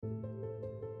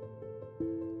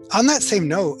On that same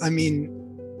note, I mean,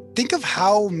 think of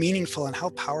how meaningful and how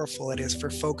powerful it is for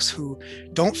folks who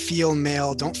don't feel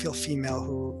male, don't feel female,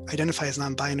 who identify as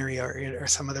non-binary or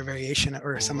some other variation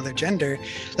or some other gender,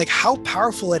 like how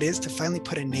powerful it is to finally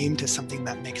put a name to something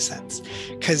that makes sense.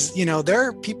 Because, there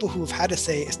are people who've had to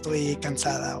say estoy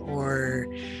cansada or,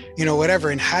 whatever,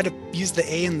 and had to use the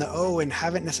A and the O and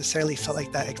haven't necessarily felt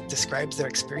like that describes their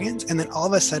experience. And then all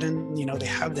of a sudden, they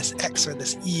have this X or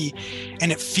this E,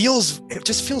 and it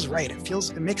just feels right.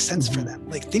 It makes sense for them.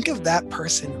 Like, think of that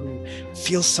person who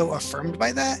feels so affirmed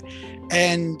by that,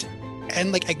 and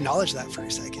like acknowledge that for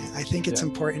a second. I think it's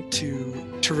important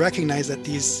to recognize that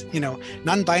these,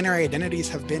 non-binary identities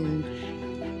have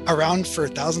been around for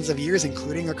thousands of years,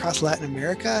 including across Latin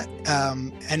America.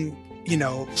 And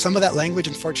some of that language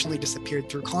unfortunately disappeared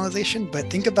through colonization, but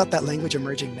think about that language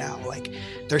emerging now. Like,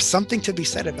 there's something to be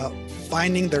said about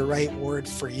finding the right word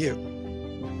for you.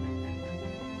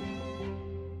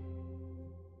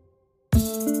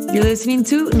 You're listening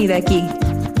to Ni de Aquí,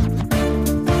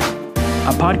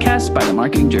 a podcast by The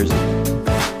Marketing Jersey.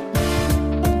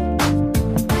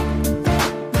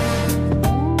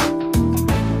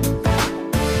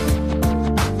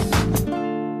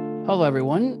 Hello,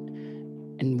 everyone,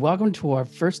 and welcome to our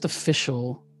first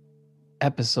official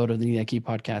episode of the Ni de Aquí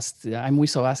podcast. I'm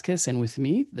Wiso Vasquez, and with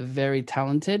me, the very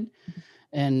talented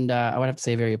and I would have to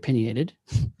say very opinionated,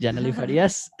 Janely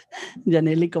Farias.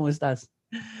 Janely, ¿cómo estás?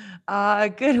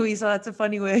 Good, Luisa. That's a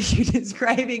funny way of you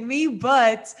describing me,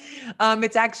 but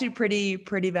it's actually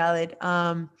pretty valid.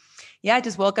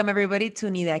 Just welcome everybody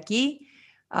to Ni de Aquí.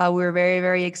 We're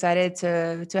very excited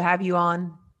to have you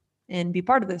on and be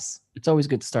part of this. It's always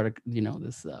good to start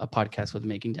a podcast with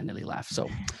making Janely laugh. So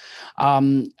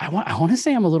I want to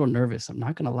say I'm a little nervous. I'm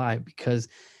not gonna lie, because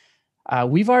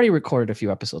we've already recorded a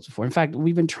few episodes before. In fact,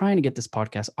 we've been trying to get this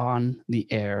podcast on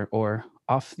the air or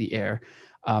off the air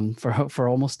for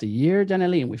almost a year,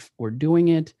 Janely, and we're doing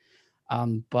it.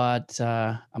 But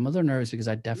I'm a little nervous because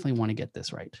I definitely want to get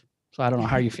this right. So I don't know.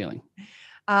 How are you feeling?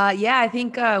 I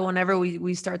think whenever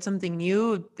we start something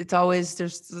new, it's always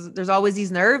there's always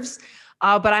these nerves.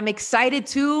 But I'm excited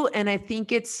too, and I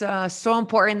think it's so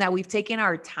important that we've taken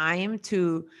our time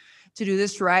to do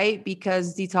this right,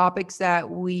 because the topics that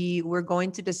we're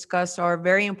going to discuss are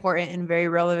very important and very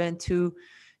relevant to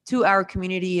our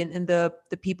community and the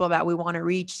people that we want to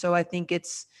reach. So I think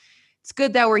it's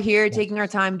good that we're here taking our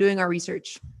time doing our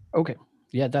research. Okay.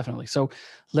 Yeah, definitely. So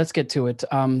let's get to it.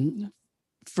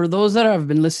 For those that have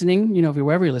been listening,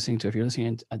 wherever you're listening to, if you're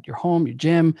listening at your home, your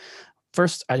gym,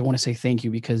 first, I want to say thank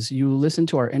you, because you listened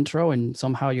to our intro and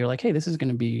somehow you're like, hey, this is going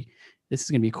to be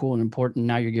cool and important.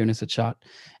 Now you're giving us a shot.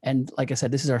 And like I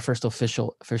said, this is our first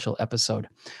official episode.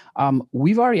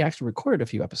 We've already actually recorded a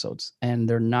few episodes and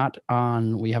they're not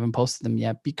on, we haven't posted them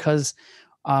yet, because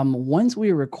once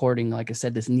we were recording, like I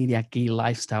said, this Ni de Aquí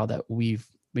lifestyle that we've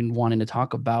been wanting to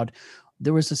talk about,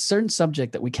 there was a certain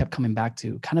subject that we kept coming back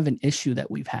to, kind of an issue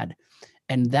that we've had.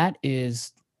 And that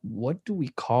is, what do we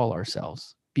call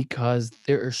ourselves? Because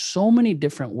there are so many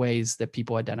different ways that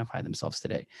people identify themselves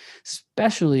today,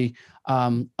 especially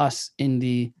us in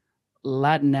the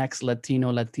Latinx,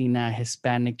 Latino, Latina,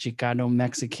 Hispanic, Chicano,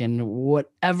 Mexican,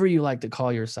 whatever you like to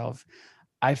call yourself.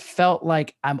 I felt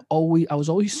like I was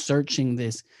always searching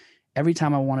this. Every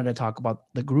time I wanted to talk about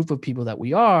the group of people that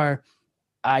we are,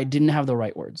 I didn't have the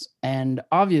right words. And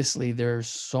obviously there's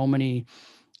so many,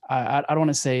 I don't want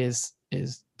to say is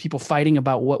people fighting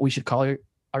about what we should call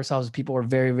ourselves. People are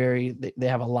very, they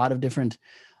have a lot of different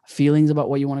feelings about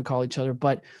what you want to call each other.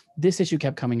 But this issue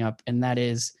kept coming up, and that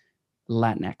is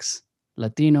Latinx,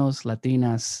 Latinos,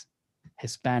 Latinas,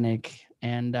 Hispanic.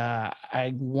 And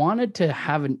I wanted to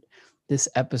have this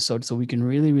episode so we can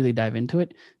really dive into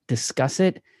it, discuss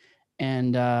it,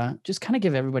 and just kind of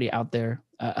give everybody out there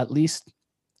at least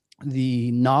the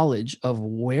knowledge of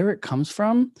where it comes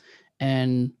from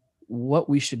and what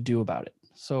we should do about it.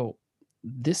 So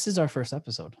this is our first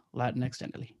episode, Latinx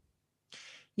Janely.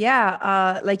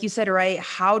 Yeah, like you said, right?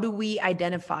 How do we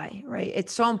identify, right?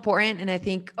 It's so important. And I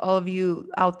think all of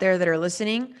you out there that are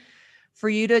listening, for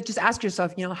you to just ask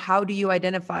yourself, how do you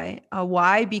identify?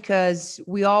 Why? Because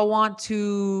we all want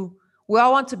to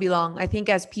belong. I think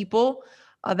as people,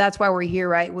 that's why we're here,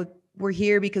 right? We're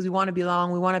here because we want to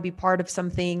belong. We want to be part of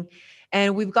something.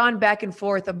 And we've gone back and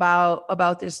forth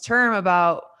about this term,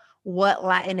 about what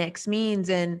Latinx means.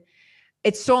 And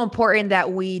it's so important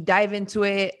that we dive into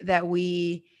it, that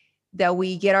we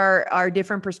get our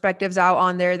different perspectives out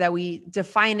on there, that we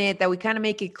define it, that we kind of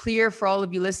make it clear for all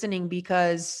of you listening,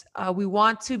 because we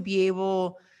want to be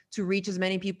able to reach as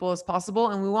many people as possible.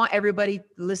 And we want everybody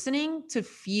listening to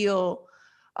feel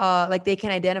like they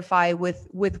can identify with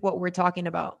what we're talking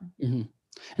about. Mm-hmm.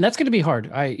 And that's going to be hard.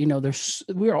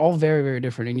 We're all very, very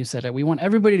different. And you said that we want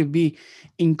everybody to be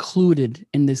included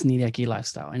in this Nidaki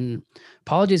lifestyle. And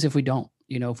apologies if we don't,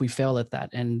 if we fail at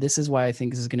that. And this is why I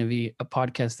think this is going to be a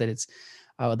podcast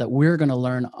that we're going to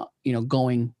learn,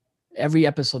 going every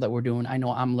episode that we're doing. I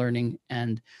know I'm learning,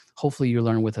 and hopefully you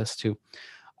learn with us too.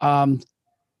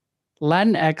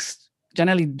 Latinx,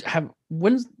 generally do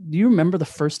you remember the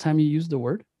first time you used the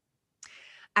word?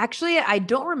 Actually, I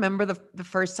don't remember the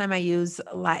first time I used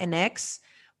Latinx,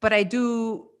 but I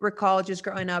do recall just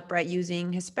growing up, right,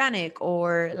 using Hispanic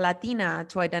or Latina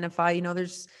to identify,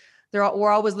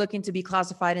 we're always looking to be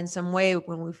classified in some way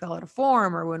when we fill out a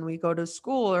form or when we go to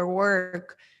school or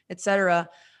work, etc.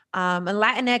 And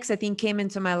Latinx, I think, came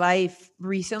into my life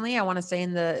recently. I want to say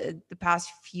in the past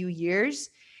few years.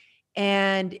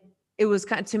 And it was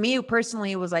to me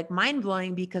personally, it was like mind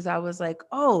blowing, because I was like,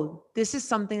 oh, this is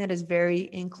something that is very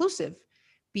inclusive,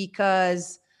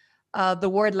 because the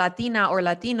word Latina or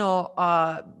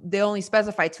Latino, they only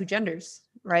specify two genders,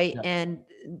 right? Yeah. And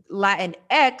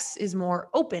Latinx is more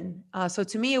open. So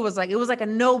to me, it was like a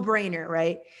no-brainer,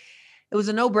 right? It was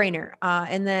a no-brainer.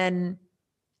 And then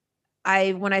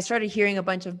when I started hearing a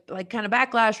bunch of like kind of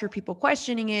backlash for people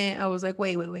questioning it, I was like,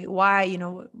 wait, why?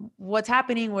 What's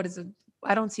happening? What is it?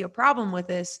 I don't see a problem with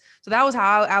this. So that was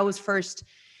how I was first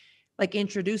like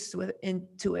introduced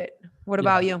into it. What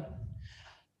about you?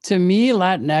 To me,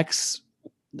 Latinx,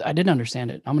 I didn't understand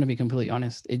it. I'm going to be completely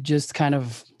honest. It just kind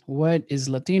of, what is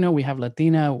Latino? We have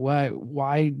Latina.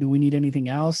 Why do we need anything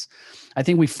else? I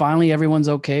think everyone's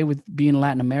okay with being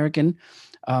Latin American,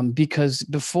 because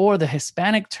before the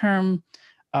Hispanic term,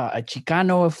 a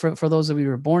Chicano, for those of you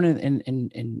who were born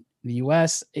in the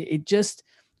US, it just,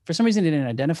 for some reason, it didn't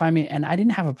identify me. And I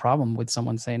didn't have a problem with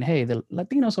someone saying, hey, the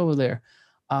Latinos over there,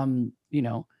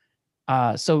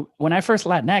 so when I first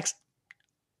Latinx,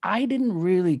 I didn't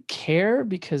really care,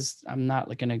 because I'm not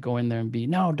like going to go in there and be,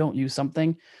 no, don't use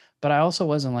something. But I also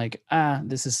wasn't like,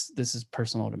 this is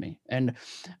personal to me. And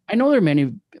I know there are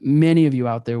many, many of you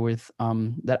out there with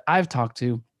that I've talked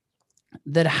to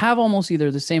that have almost either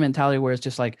the same mentality where it's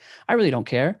just like, I really don't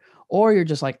care, or you're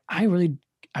just like, I really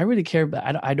care, but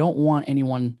I don't want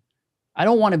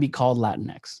to be called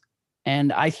Latinx.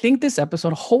 And I think this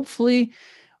episode, hopefully,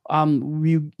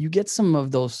 you get some of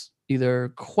those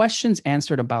either questions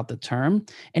answered about the term.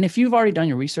 And if you've already done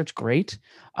your research, great.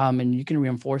 And you can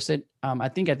reinforce it. I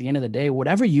think at the end of the day,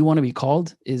 whatever you want to be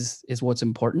called is what's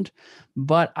important.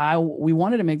 But we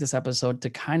wanted to make this episode to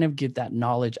kind of get that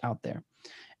knowledge out there.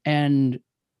 And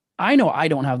I know I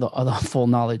don't have the full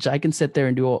knowledge. I can sit there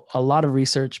and do a lot of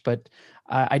research, but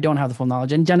I don't have the full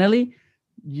knowledge. And generally,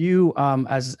 you,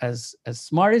 as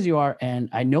smart as you are, and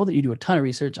I know that you do a ton of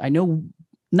research, I know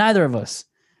neither of us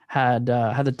had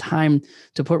the time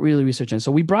to put really research in. So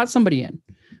we brought somebody in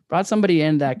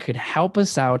that could help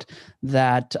us out,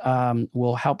 that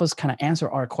will help us kind of answer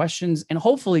our questions, and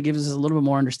hopefully gives us a little bit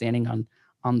more understanding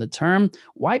on the term,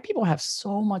 why people have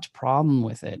so much problem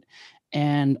with it,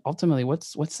 and ultimately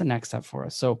what's the next step for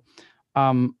us. So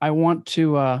I want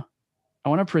to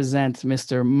present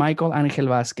Mr. Michael Angel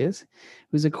Vasquez,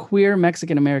 who's a queer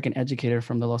Mexican-American educator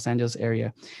from the Los Angeles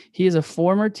area. He is a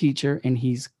former teacher, and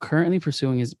he's currently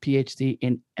pursuing his PhD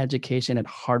in education at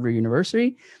Harvard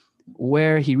University,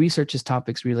 where he researches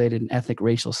topics related in ethnic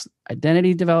racial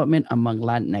identity development among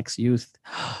Latinx youth.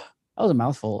 That was a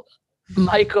mouthful.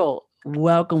 Michael,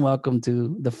 welcome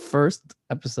to the first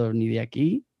episode of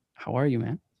Nidiaki. How are you,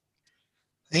 man?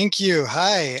 Thank you.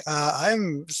 Hi.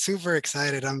 I'm super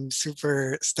excited. I'm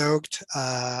super stoked.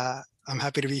 I'm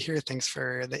happy to be here. Thanks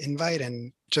for the invite,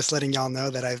 and just letting y'all know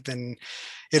that I've been,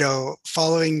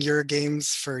 following your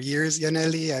games for years,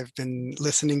 Yaneli. I've been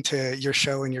listening to your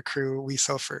show and your crew,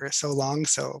 WISO, for so long.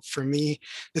 So for me,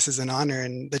 this is an honor,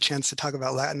 and the chance to talk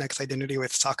about Latinx identity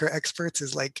with soccer experts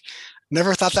is like,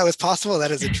 never thought that was possible.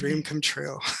 That is a dream come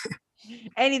true.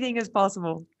 Anything is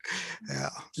possible. Yeah.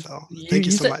 So thank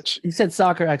you so much. You said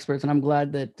soccer experts, and I'm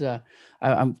glad that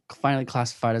I'm finally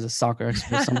classified as a soccer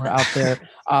expert somewhere out there.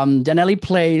 Janelli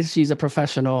plays. She's a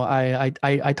professional.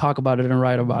 I talk about it and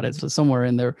write about it. So somewhere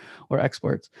in there, we're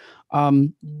experts.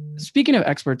 Speaking of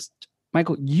experts,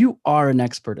 Michael, you are an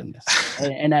expert in this,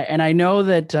 and I know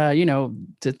that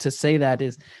to say that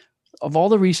is, of all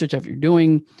the research that you're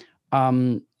doing,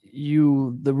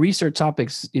 the research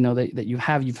topics,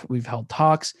 that we've held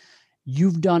talks,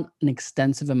 you've done an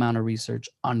extensive amount of research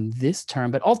on this term,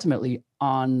 but ultimately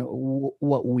on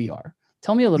what we are.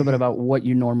 Tell me a little bit about what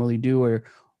you normally do,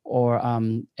 or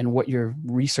and what your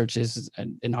research is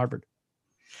in Harvard.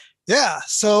 Yeah.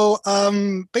 So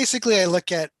basically, I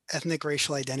look at ethnic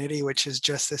racial identity, which is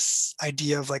just this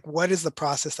idea of like, what is the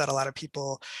process that a lot of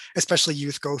people, especially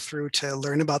youth, go through to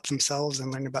learn about themselves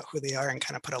and learn about who they are and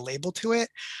kind of put a label to it.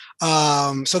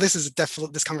 So this is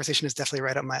definitely, this conversation is definitely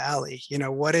right up my alley. You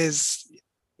know, what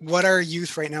are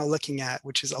youth right now looking at,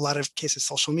 which is a lot of cases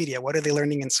social media? What are they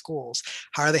learning in schools?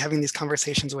 How are they having these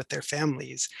conversations with their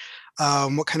families?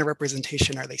 What kind of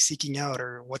representation are they seeking out,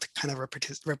 or what kind of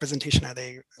representation are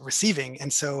they receiving?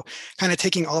 And so kind of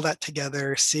taking all that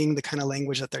together, seeing the kind of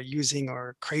language that they're using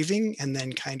or craving, and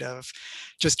then kind of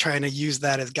just trying to use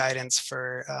that as guidance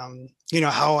for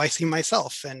how I see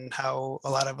myself and how a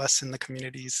lot of us in the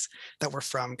communities that we're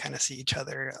from kind of see each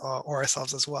other, or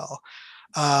ourselves as well.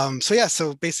 So yeah,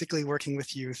 so basically working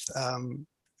with youth,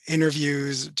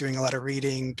 interviews, doing a lot of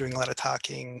reading, doing a lot of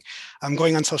talking,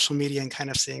 going on social media and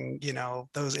kind of seeing,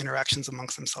 those interactions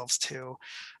amongst themselves too,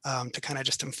 to kind of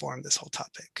just inform this whole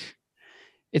topic.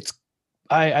 It's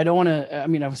I don't want to, I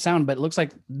mean, I sound, but it looks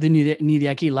like the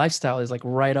Nidiaki lifestyle is like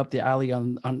right up the alley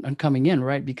on coming in,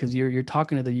 right? Because you're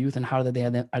talking to the youth and how do they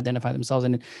identify themselves,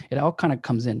 and it all kind of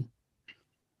comes in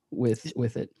with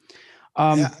it.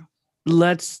 Yeah.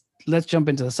 Let's jump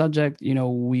into the subject.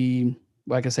 We,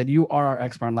 like I said, you are our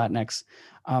expert on Latinx.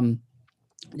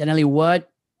 Yanely,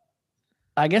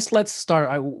 I guess let's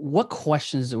start. What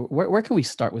questions? Where can we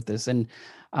start with this? And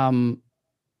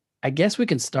I guess we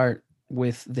can start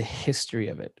with the history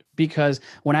of it, because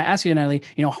when I asked you, Yanely,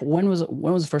 when was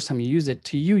the first time you used it?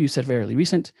 To you, you said fairly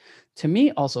recent. To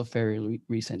me, also fairly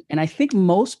recent. And I think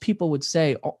most people would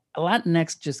say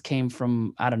Latinx just came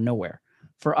from out of nowhere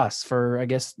for us, for I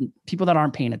guess people that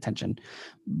aren't paying attention.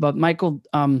 But Michael,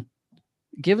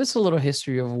 give us a little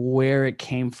history of where it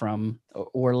came from,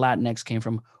 or Latinx came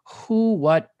from, who,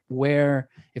 what, where,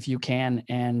 if you can,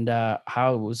 and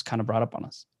how it was kind of brought up on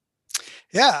us.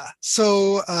 Yeah.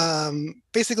 So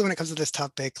basically, when it comes to this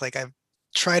topic, like I've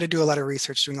tried to do a lot of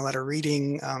research, doing a lot of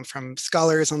reading from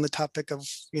scholars on the topic of,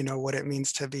 what it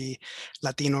means to be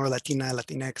Latino or Latina,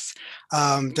 Latinx.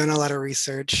 Done a lot of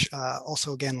research.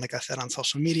 Also, again, like I said, on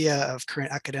social media of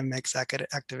current academics,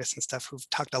 activists and stuff who've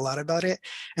talked a lot about it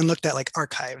and looked at like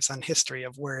archives on history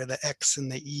of where the X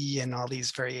and the E and all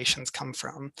these variations come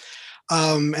from.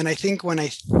 And I think when I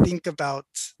think about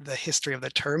the history of the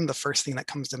term, the first thing that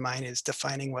comes to mind is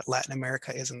defining what Latin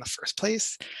America is in the first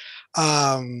place.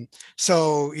 So,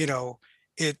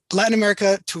 Latin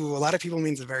America to a lot of people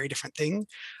means a very different thing.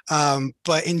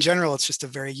 But in general, it's just a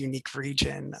very unique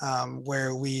region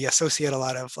where we associate a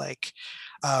lot of like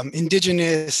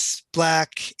indigenous,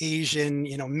 Black, Asian,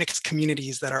 mixed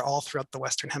communities that are all throughout the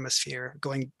Western Hemisphere,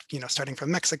 going, starting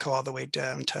from Mexico all the way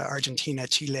down to Argentina,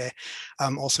 Chile,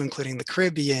 also including the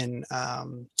Caribbean,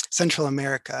 Central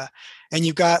America. And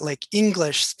you've got like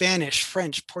English, Spanish,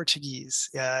 French, Portuguese,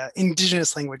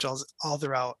 indigenous language all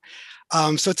throughout.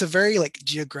 So it's a very like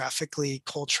geographically,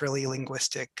 culturally,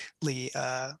 linguistically,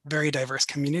 very diverse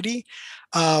community.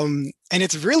 And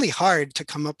it's really hard to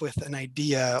come up with an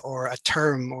idea or a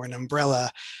term or an umbrella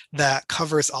that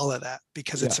covers all of that,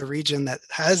 because it's a region that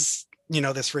has,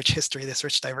 this rich history, this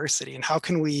rich diversity. And how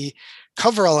can we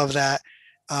cover all of that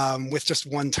with just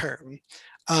one term?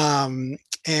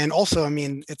 And also, I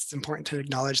mean, it's important to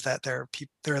acknowledge that there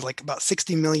are like about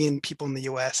 60 million people in the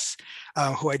US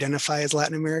who identify as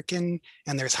Latin American,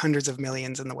 and there's hundreds of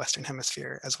millions in the Western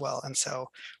Hemisphere as well. And so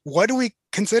what do we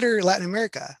consider Latin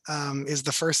America is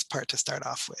the first part to start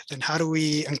off with. And how do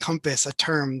we encompass a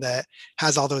term that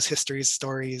has all those histories,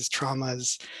 stories,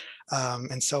 traumas,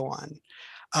 and so on?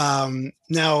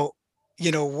 Now,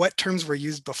 what terms were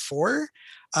used before?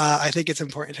 I think it's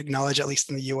important to acknowledge, at least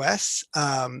in the U.S.,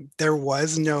 there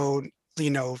was no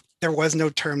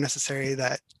term necessary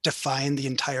that defined the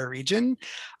entire region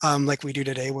like we do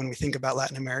today when we think about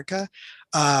Latin America.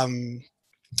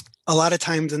 A lot of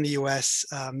times in the U.S.,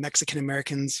 Mexican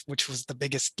Americans, which was the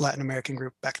biggest Latin American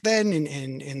group back then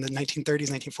in the 1930s,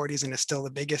 1940s, and is still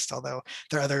the biggest, although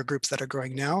there are other groups that are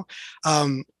growing now.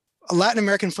 Latin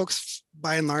American folks,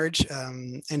 by and large,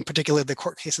 in particular the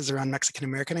court cases around Mexican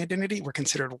American identity, were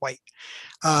considered white.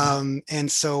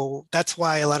 And so that's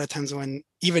why a lot of times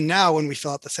even now when we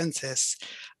fill out the census,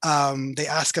 they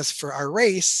ask us for our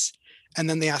race, and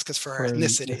then they ask us for our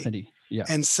ethnicity. Yeah.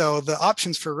 And so the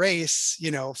options for race,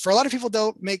 for a lot of people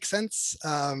don't make sense.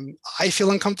 I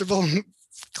feel uncomfortable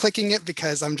clicking it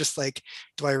because I'm just like,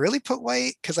 do I really put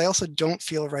white? Because I also don't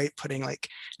feel right putting like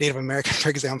Native American, for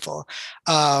example.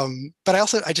 But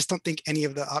I just don't think any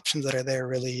of the options that are there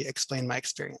really explain my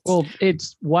experience. Well,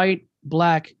 it's white,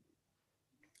 Black,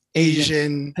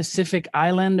 Asian, Pacific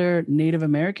Islander, Native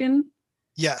American.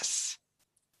 Yes.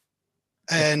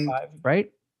 And five,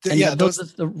 right? And those are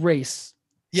the race.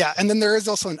 Yeah, and then there is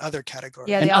also an other category.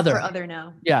 Yeah, they offer other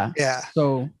now. Yeah. Yeah.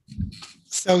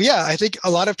 So yeah, I think a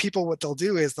lot of people, what they'll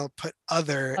do is they'll put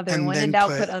other and when then in doubt,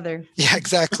 put other. Yeah,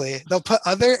 exactly. They'll put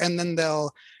other, and then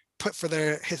they'll put for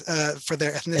their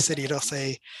ethnicity, they'll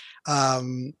say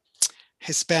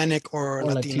Hispanic or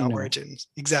Latino origins.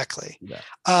 Exactly. Yeah.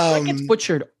 That gets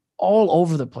butchered all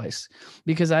over the place,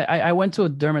 because I went to a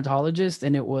dermatologist,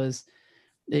 and it was,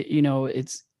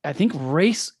 it's, I think,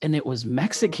 race, and it was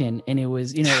Mexican, and it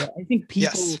was, I think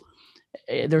people,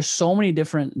 there's so many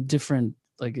different,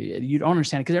 like, you don't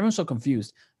understand, because everyone's so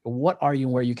confused. What are you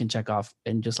and where you can check off?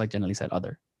 And just like Jenny said,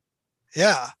 other.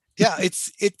 Yeah.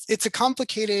 It's a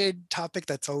complicated topic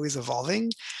that's always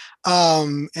evolving.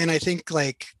 And I think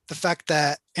like the fact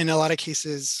that in a lot of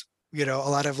cases, a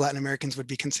lot of Latin Americans would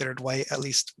be considered white, at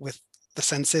least with the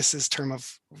census's term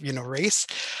of, race.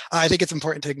 I think it's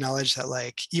important to acknowledge that,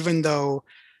 like, even though,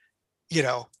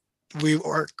 we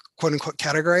are quote unquote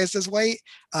categorized as white,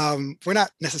 we're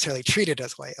not necessarily treated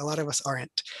as white. A lot of us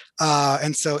aren't.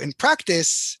 And so in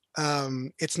practice,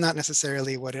 it's not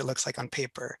necessarily what it looks like on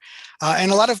paper. And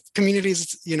a lot of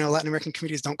communities, Latin American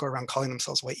communities don't go around calling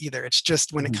themselves white either. It's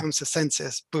just when it comes to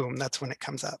census, boom, that's when it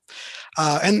comes up.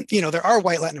 And, there are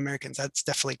white Latin Americans, that's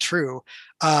definitely true.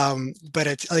 But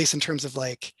it's, at least in terms of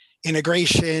like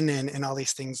integration and all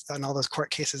these things and all those court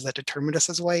cases that determined us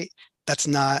as white,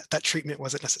 that treatment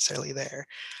wasn't necessarily there.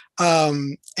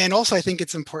 And also I think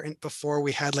it's important, before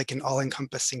we had like an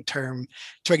all-encompassing term,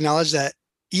 to acknowledge that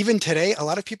even today, a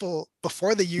lot of people,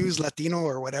 before they use Latino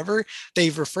or whatever, they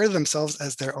refer to themselves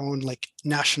as their own like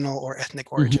national or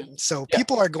ethnic origin. So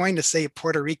people are going to say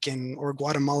Puerto Rican or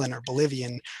Guatemalan or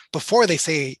Bolivian before they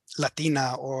say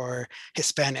Latina or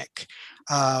Hispanic.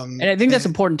 And I think that's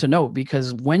important to note,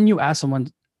 because when you ask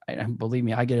someone, and believe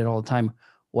me, I get it all the time,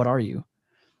 what are you?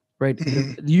 Right?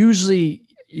 Usually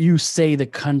you say the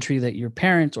country that your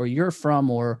parents or you're from,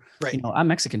 or, I'm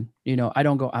Mexican, I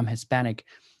don't go, I'm Hispanic.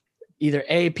 Either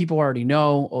A, people already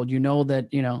know, or that,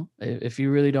 if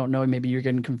you really don't know, maybe you're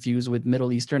getting confused with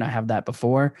Middle Eastern. I have that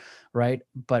before, right?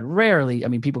 But rarely, I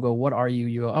mean, people go, what are you?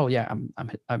 You go, oh yeah,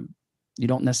 I'm you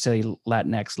don't necessarily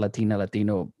Latinx, Latina,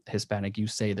 Latino, Hispanic. You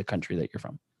say the country that you're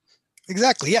from.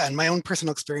 Exactly. Yeah. In my own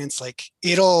personal experience, like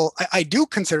I do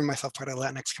consider myself part of the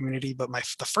Latinx community, but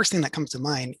the first thing that comes to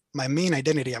mind, my main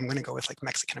identity, I'm going to go with like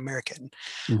Mexican American.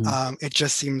 It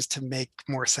just seems to make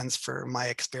more sense for my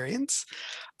experience.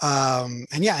 And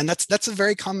that's a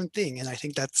very common thing. And I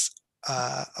think that's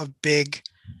a big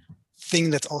thing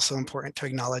that's also important to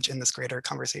acknowledge in this greater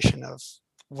conversation of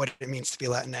what it means to be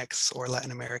Latinx or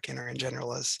Latin American, or in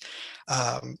general, is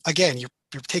again, you're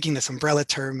taking this umbrella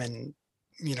term, and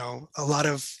a lot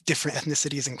of different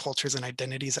ethnicities and cultures and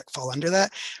identities that fall under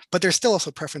that, but there's still also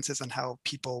preferences on how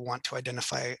people want to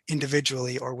identify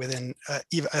individually or within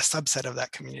even a subset of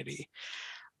that community.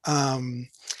 And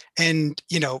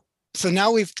so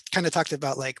now we've kind of talked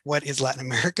about like what is Latin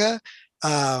America,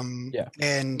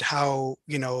 and how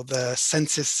the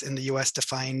census in the US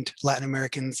defined Latin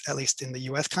Americans, at least in the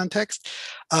US context.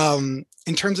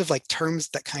 In terms of like terms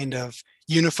that kind of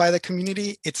unify the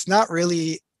community, it's not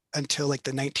really until like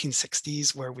the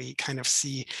 1960s where we kind of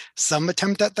see some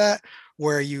attempt at that,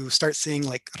 where you start seeing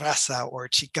like raza or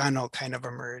Chicano kind of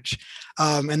emerge.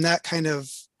 And that kind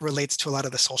of relates to a lot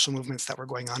of the social movements that were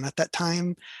going on at that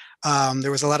time.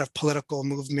 There was a lot of political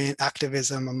movement,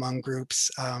 activism among groups,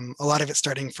 a lot of it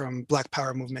starting from Black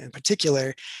Power movement in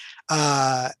particular.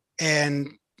 And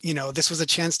this was a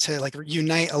chance to like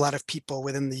unite a lot of people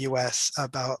within the US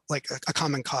about like a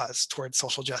common cause towards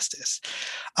social justice.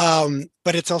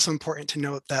 But it's also important to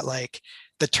note that like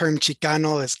the term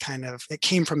Chicano is it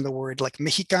came from the word like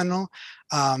Mexicano.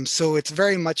 So it's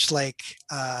very much like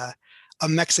a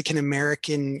Mexican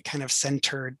American kind of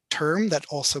centered term that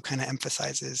also kind of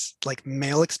emphasizes like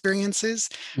male experiences.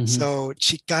 So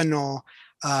Chicano,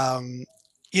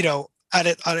 at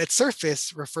its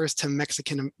surface refers to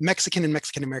Mexican and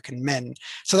Mexican American men.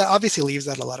 So that obviously leaves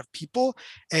out a lot of people.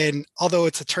 And although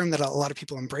it's a term that a lot of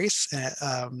people embrace,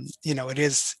 it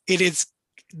is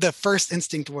the first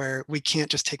instinct where we can't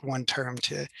just take one term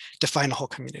to define a whole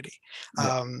community.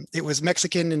 It was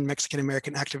Mexican and Mexican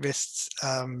American activists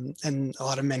and a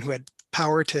lot of men who had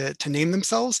power to name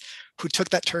themselves, who took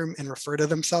that term and refer to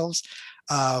themselves.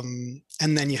 And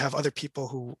then you have other people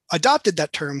who adopted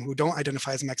that term who don't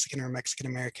identify as Mexican or Mexican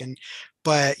American,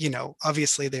 but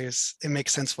obviously it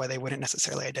makes sense why they wouldn't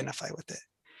necessarily identify with it.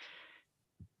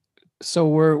 So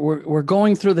we're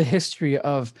going through the history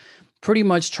of pretty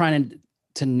much trying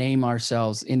to name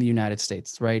ourselves in the United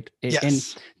States, right? Yes.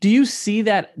 And did you see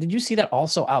that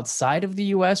also outside of the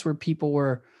US, where people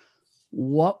were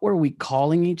what were we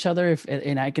calling each other?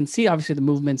 And I can see obviously the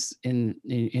movements in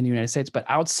the United States, but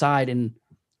outside in,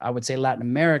 I would say, Latin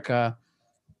America,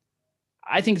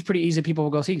 I think it's pretty easy. People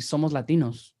will go, see, somos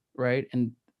Latinos, right?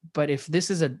 But if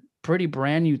this is a pretty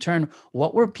brand new term,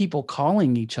 what were people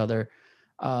calling each other,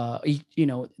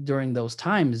 during those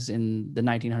times in the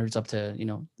 1900s up to,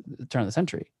 the turn of the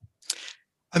century?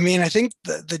 I mean, I think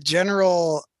the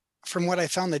general, from what I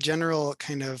found, the general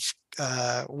kind of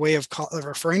way of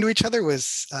referring to each other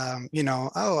was, somos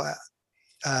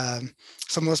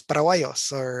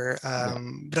paraguayos or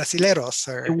brasileros,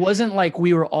 or it wasn't like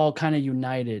we were all kind of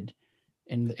united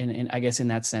in I guess in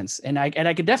that sense. And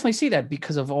I could definitely see that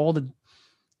because of all the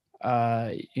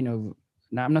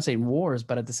now I'm not saying wars,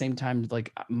 but at the same time,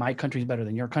 like, my country's better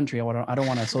than your country. I don't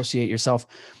want to associate yourself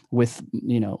with,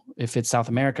 if it's South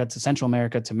America to Central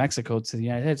America to Mexico to the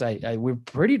United States. We're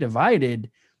pretty divided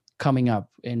coming up,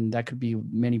 and that could be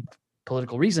many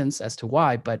political reasons as to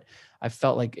why. But I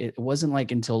felt like it wasn't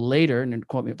like until later, and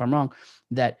quote me if I'm wrong,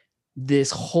 that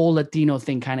this whole Latino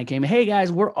thing kind of came. Hey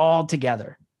guys, we're all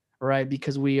together, right?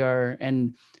 Because we are,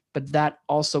 but that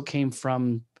also came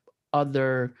from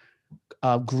other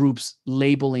groups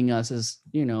labeling us as,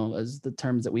 as the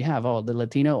terms that we have. Oh, the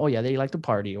Latino, oh yeah, they like to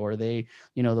party, or they,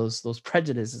 those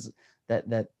prejudices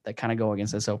that kind of go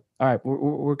against us. So, all right,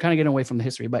 we're kind of getting away from the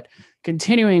history, but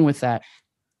continuing with that,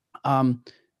 Latinos,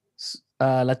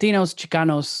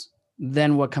 Chicanos,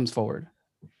 then what comes forward?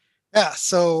 Yeah,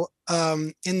 so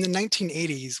in the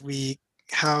 1980s, we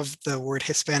have the word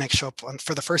Hispanic show up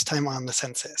for the first time on the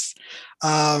census.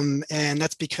 And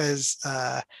that's because,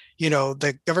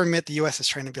 the government, the US, is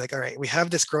trying to be like, all right, we have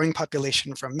this growing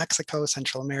population from Mexico,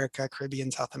 Central America,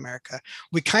 Caribbean, South America.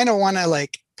 We kind of want to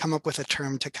like come up with a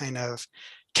term to kind of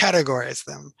categorize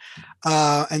them.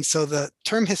 And so the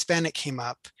term Hispanic came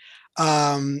up.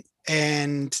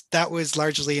 And that was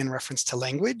largely in reference to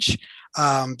language,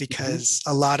 because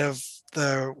a lot of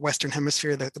the Western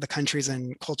Hemisphere, the countries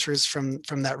and cultures from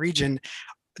that region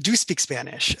do speak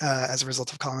Spanish as a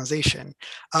result of colonization.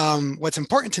 What's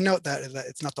important to note that is that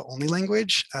it's not the only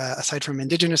language. Aside from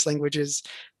indigenous languages,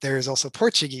 there's also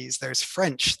Portuguese, there's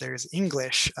French, there's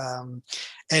English.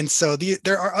 And so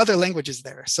there are other languages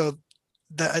there. So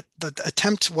the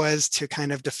attempt was to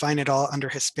kind of define it all under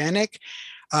Hispanic.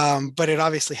 But it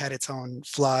obviously had its own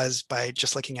flaws by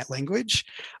just looking at language.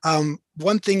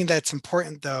 One thing that's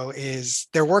important, though, is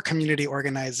there were community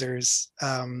organizers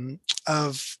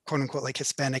of quote unquote like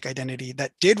Hispanic identity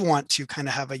that did want to kind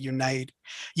of have a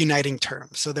uniting term.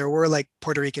 So there were like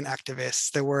Puerto Rican activists,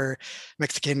 there were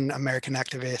Mexican American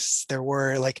activists, there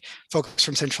were like folks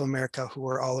from Central America who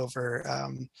were all over,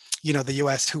 the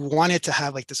US, who wanted to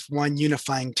have like this one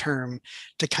unifying term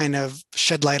to kind of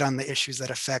shed light on the issues that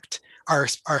affect our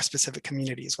specific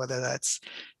communities, whether that's,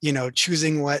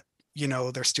 choosing what,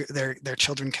 their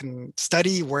children can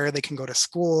study, where they can go to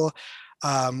school,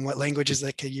 what languages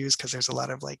they could use, because there's a lot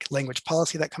of like language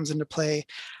policy that comes into play.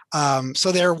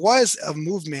 So there was a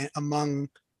movement among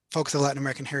folks of Latin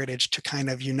American heritage to kind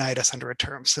of unite us under a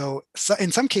term. So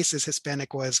in some cases,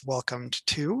 Hispanic was welcomed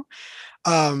too.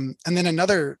 And then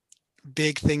another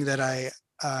big thing that I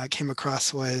came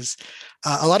across was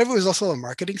a lot of it was also a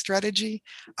marketing strategy.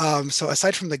 So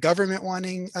aside from the government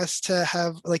wanting us to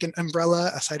have like an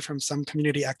umbrella, aside from some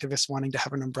community activists wanting to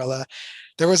have an umbrella,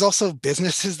 there was also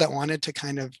businesses that wanted to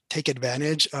kind of take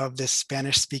advantage of this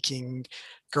Spanish-speaking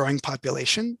growing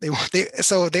population.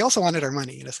 So they also wanted our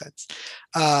money in a sense.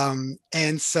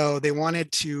 And so they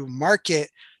wanted to market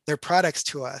their products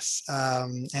to us,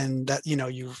 and that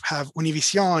you have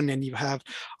Univision and you have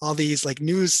all these like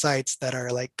news sites that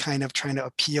are like kind of trying to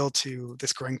appeal to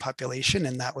this growing population,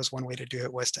 and that was one way to do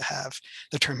it, was to have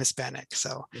the term Hispanic.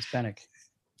 So Hispanic,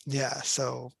 yeah,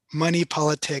 so money,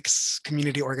 politics,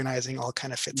 community organizing all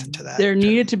kind of fits into that. There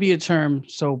needed to be a term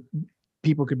so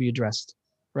people could be addressed,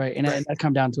 right? And Right. that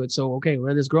come down to it. So okay,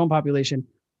 we're this growing population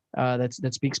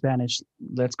that speaks Spanish,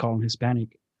 let's call them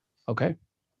Hispanic. Okay,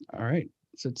 all right.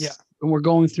 So we're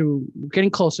getting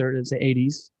closer to the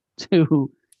 80s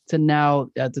to now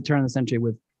at the turn of the century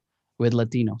with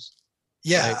Latinos.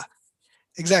 Yeah, right?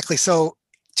 Exactly. So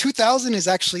 2000 is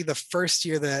actually the first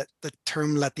year that the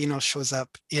term Latino shows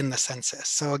up in the census.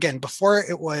 So again, before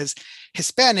it was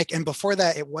Hispanic, and before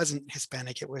that it wasn't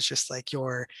Hispanic. It was just like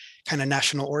your kind of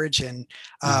national origin.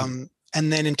 And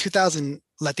then in 2000,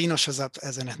 Latino shows up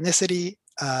as an ethnicity,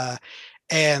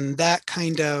 and that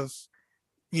kind of,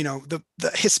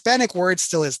 the Hispanic word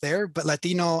still is there, but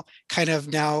Latino kind of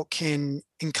now can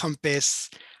encompass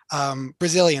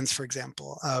Brazilians, for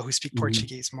example, who speak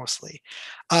Portuguese mostly.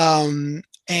 And,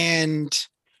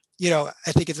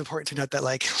 I think it's important to note that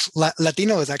like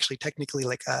Latino is actually technically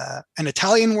like an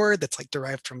Italian word that's like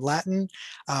derived from Latin.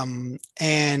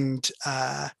 And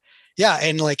yeah,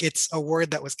 and like it's a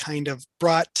word that was kind of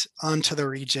brought onto the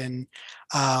region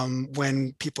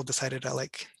when people decided to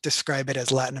like describe it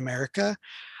as Latin America.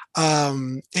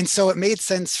 And so it made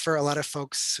sense for a lot of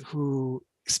folks who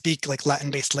speak like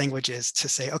Latin-based languages to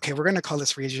say, okay, we're going to call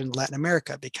this region Latin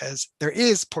America because there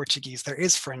is Portuguese, there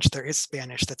is French, there is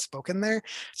Spanish that's spoken there.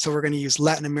 So we're going to use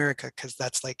Latin America because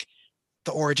that's like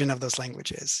the origin of those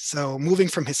languages. So moving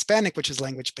from Hispanic, which is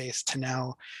language-based, to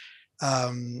now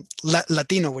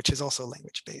Latino, which is also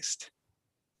language-based.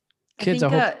 Kids, I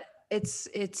think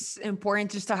it's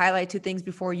important just to highlight two things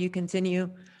before you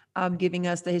continue giving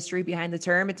us the history behind the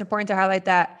term. It's important to highlight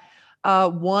that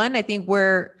one, I think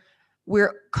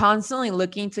we're constantly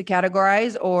looking to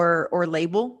categorize or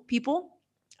label people.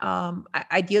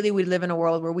 Ideally, we live in a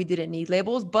world where we didn't need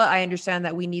labels, but I understand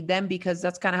that we need them because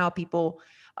that's kind of how people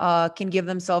can give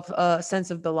themselves a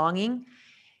sense of belonging.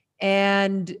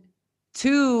 And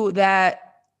two,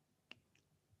 that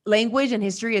language and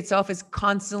history itself is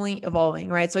constantly evolving,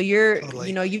 right? So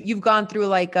totally. You've gone through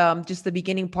like just the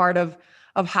beginning part of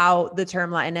how the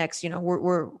term Latinx,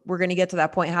 we're going to get to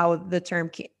that point, how the term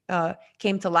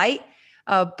came to light.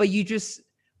 But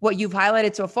what you've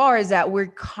highlighted so far is that we're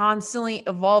constantly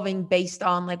evolving based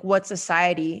on like what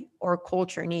society or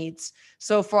culture needs.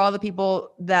 So for all the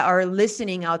people that are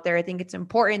listening out there, I think it's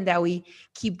important that we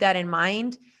keep that in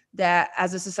mind, that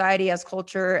as a society, as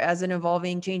culture, as an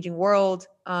evolving, changing world,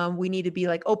 we need to be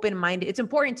like open-minded. It's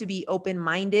important to be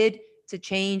open-minded to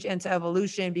change and to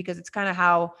evolution because it's kind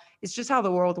of it's just how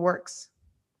the world works.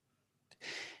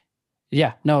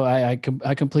 Yeah, no, I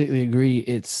completely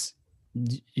agree.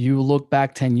 You look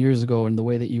back 10 years ago and the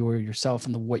way that you were yourself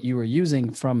and what you were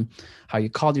using, from how you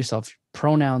called yourself,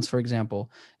 pronouns, for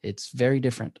example, it's very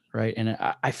different, right? And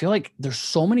I feel like there's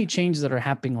so many changes that are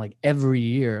happening like every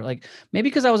year. Like maybe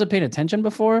because I wasn't paying attention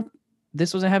before,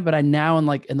 this wasn't happening, but I now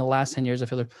in the last 10 years, I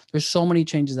feel like there's so many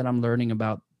changes that I'm learning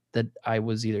about that I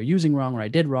was either using wrong or I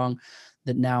did wrong,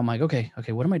 that now I'm like, okay,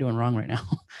 what am I doing wrong right now?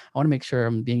 I want to make sure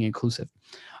I'm being inclusive.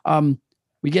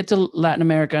 We get to Latin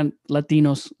America,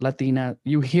 Latinos, Latina,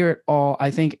 you hear it all.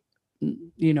 I think,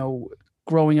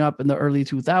 growing up in the early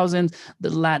 2000s, the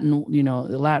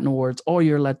Latin words, oh,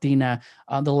 you're Latina,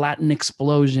 the Latin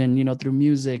explosion, through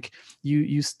music,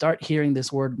 you start hearing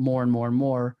this word more and more and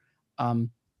more.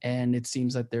 And it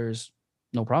seems like there's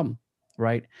no problem,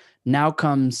 right? Now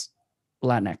comes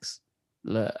Latinx,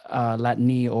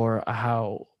 Latini, or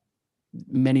however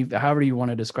you want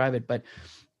to describe it. But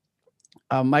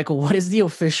Michael, what is the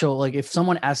official, like if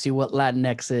someone asks you what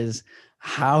Latinx is,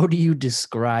 how do you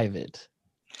describe it?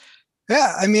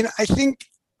 Yeah, I mean, I think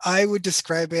I would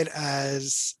describe it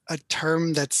as a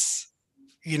term that's,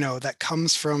 that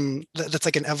comes from, that's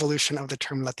like an evolution of the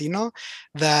term Latino,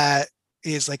 that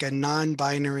is like a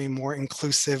non-binary, more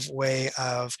inclusive way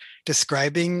of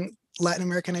describing Latin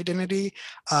American identity.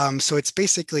 So it's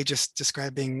basically just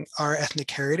describing our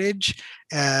ethnic heritage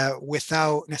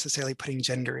without necessarily putting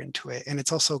gender into it. And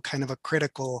it's also kind of a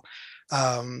critical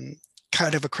term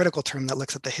that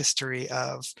looks at the history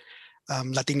of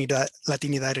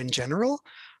Latinidad in general.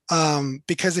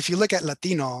 Because if you look at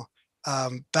Latino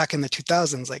back in the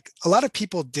 2000s, like a lot of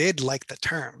people did like the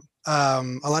term.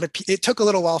 It took a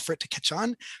little while for it to catch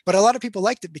on, but a lot of people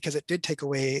liked it because it did take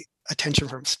away attention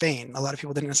from Spain. A lot of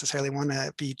people didn't necessarily want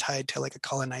to be tied to like a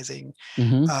colonizing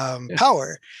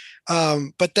power.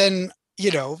 But then,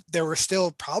 there were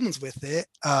still problems with it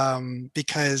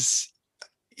because,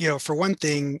 for one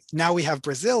thing, now we have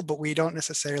Brazil, but we don't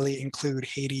necessarily include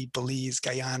Haiti, Belize,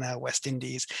 Guyana, West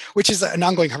Indies, which is an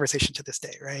ongoing conversation to this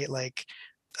day, right? Like,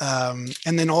 and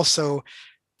then also,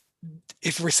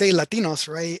 if we say Latinos,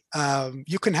 right,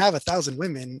 you can have 1,000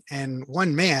 women and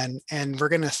one man, and we're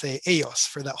going to say ellos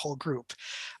for that whole group.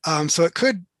 So it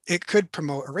could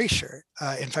promote erasure.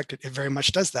 In fact, it very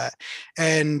much does that.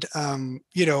 And,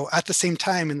 at the same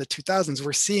time in the 2000s,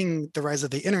 we're seeing the rise of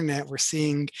the internet. We're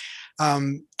seeing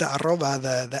the arroba,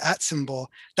 the at symbol,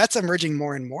 that's emerging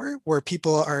more and more, where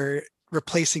people are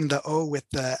replacing the O with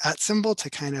the at symbol to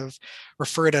kind of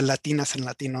refer to Latinas and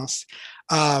Latinos.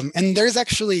 And there's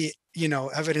actually,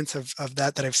 evidence of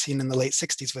that I've seen in the late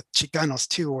 60s with Chicanos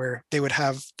too, where they would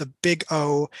have the big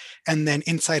O and then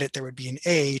inside it there would be an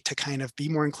A to kind of be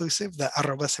more inclusive. The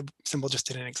arroba symbol just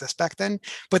didn't exist back then.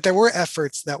 But there were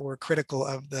efforts that were critical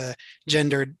of the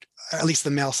gendered, at least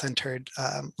the male-centered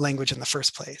language in the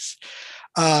first place.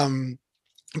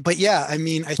 But yeah, I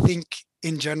mean, I think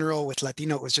in general with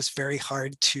Latino, it was just very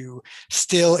hard to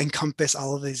still encompass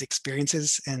all of these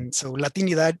experiences. And so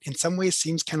Latinidad in some ways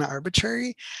seems kind of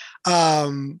arbitrary.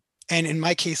 And in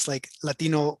my case, like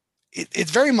Latino,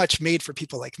 it's very much made for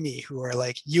people like me who are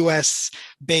like US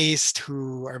based,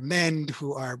 who are men,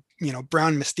 who are,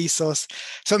 brown mestizos.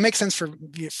 So it makes sense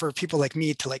for people like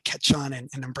me to like catch on and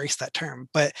embrace that term.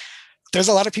 But there's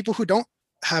a lot of people who don't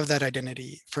have that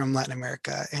identity from Latin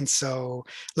America. And so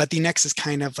Latinx is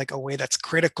kind of like a way that's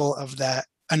critical of that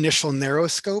initial narrow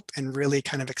scope and really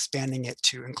kind of expanding it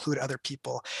to include other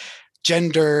people,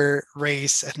 gender,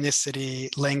 race, ethnicity,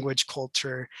 language,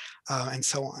 culture, and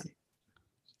so on.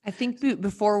 I think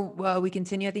before we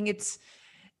continue, I think it's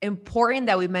important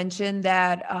that we mention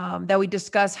that that we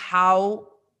discuss how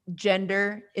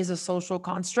gender is a social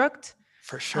construct.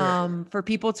 For sure. For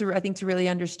people to, I think, to really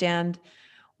understand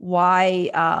why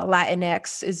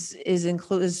Latinx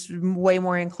is way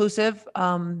more inclusive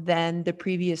than the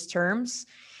previous terms.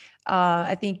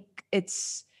 I think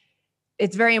it's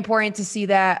very important to see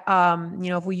that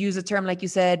if we use a term like you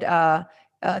said,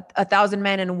 1,000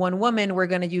 men and one woman, we're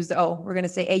going to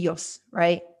say ellos,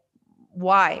 right?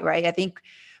 Why, right? I think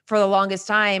for the longest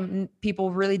time,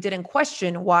 people really didn't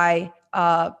question why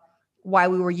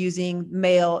we were using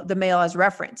the male as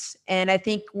reference. And I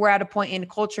think we're at a point in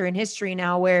culture and history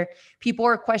now where people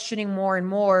are questioning more and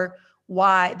more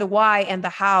why and the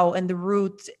how and the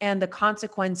root and the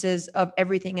consequences of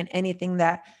everything and anything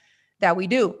that we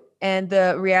do. And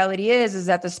the reality is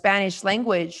that the Spanish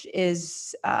language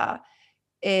is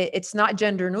it's not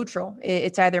gender neutral.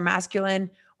 It's either masculine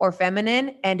or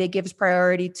feminine, and it gives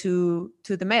priority to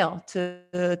the male, to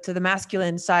the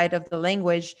masculine side of the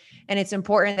language. And it's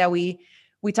important that we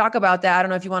talk about that. I don't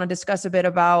know if you want to discuss a bit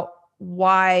about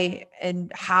why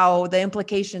and how the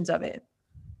implications of it.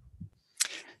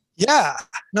 Yeah,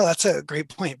 no, that's a great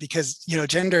point because,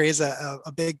 gender is a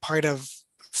big part of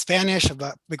Spanish, a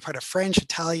big part of French,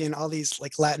 Italian, all these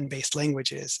like Latin-based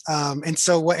languages. And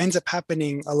so what ends up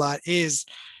happening a lot is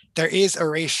there is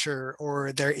erasure,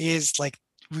 or there is like,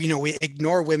 we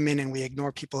ignore women and we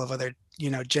ignore people of other,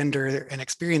 gender and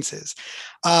experiences.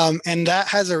 And that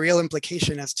has a real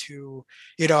implication as to,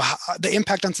 the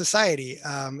impact on society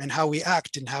and how we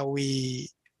act and how we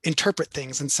interpret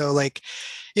things. And so like,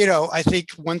 I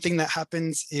think one thing that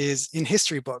happens is in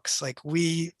history books, like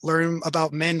we learn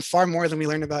about men far more than we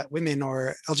learn about women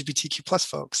or LGBTQ plus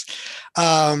folks.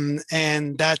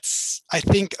 And that's, I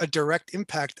think, a direct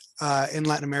impact in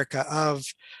Latin America of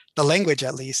the language,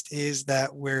 at least, is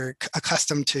that we're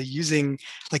accustomed to using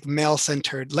like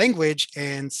male-centered language.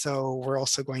 And so we're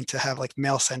also going to have like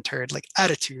male-centered like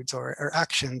attitudes or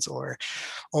actions or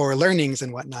learnings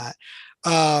and whatnot.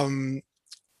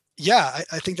 Yeah,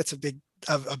 I think that's a big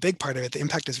part of it. The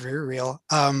impact is very real.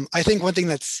 I think one thing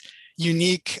that's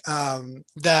unique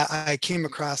that I came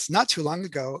across not too long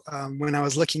ago when I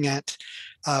was looking at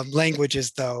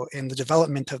languages, though, in the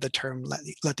development of the term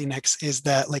Latinx, is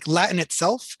that like Latin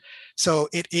itself, so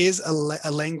it is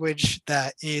a language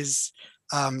that is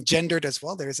gendered as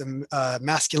well. There's a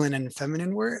masculine and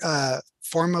feminine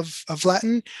form of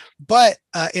Latin, but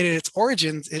in its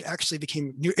origins, it actually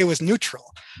it was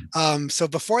neutral. So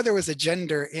before there was a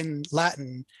gender in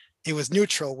Latin, it was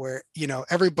neutral, where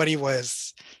everybody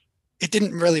was. It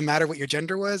didn't really matter what your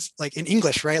gender was. Like in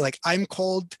English, right? Like I'm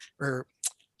cold, or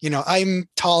I'm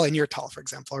tall and you're tall, for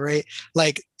example, right?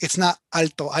 Like it's not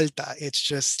alto, alta. It's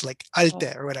just like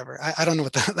alte or whatever. I don't know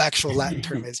what the actual Latin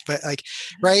term is, but like,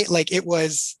 right? Like there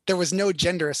was no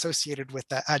gender associated with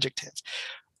that adjective.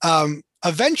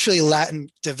 Eventually Latin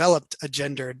developed a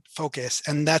gendered focus,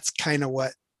 and that's kind of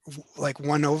what like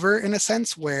won over in a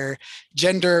sense, where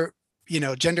gendered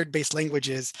based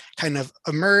languages kind of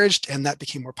emerged, and that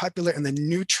became more popular, and the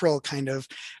neutral kind of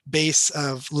base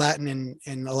of Latin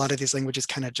in a lot of these languages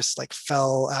kind of just like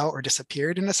fell out or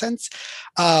disappeared in a sense.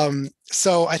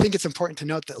 So I think it's important to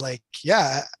note that like,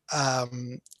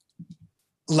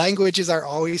 languages are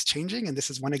always changing, and this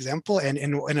is one example. And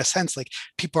in a sense, like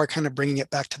people are kind of bringing it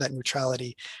back to that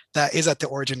neutrality that is at the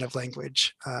origin of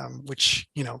language, which,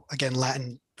 again,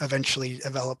 Latin eventually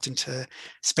developed into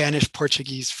Spanish,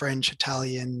 Portuguese, French,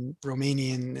 Italian,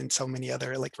 Romanian, and so many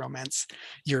other like Romance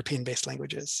European-based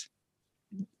languages.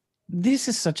 This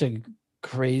is such a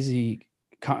crazy,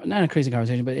 not a crazy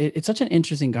conversation, but it's such an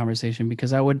interesting conversation,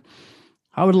 because I would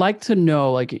like to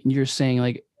know, like you're saying,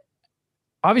 like,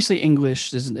 obviously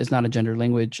English is not a gendered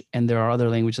language, and there are other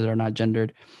languages that are not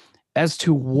gendered, as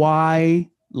to why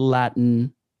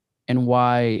Latin and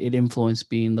why it influenced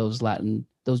being those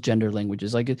gender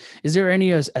languages. Like, is there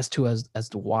any as to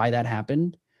why that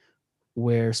happened?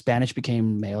 where Spanish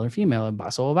became male or female,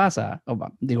 baso o basa,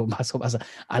 baso basa,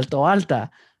 alto alta,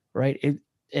 right?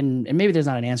 And maybe there's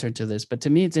not an answer to this, but to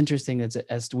me, it's interesting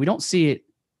as we don't see it.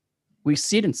 We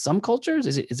see it in some cultures.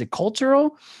 Is it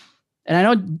cultural? And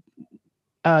I know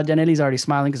Janelle's already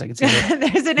smiling because I can see that.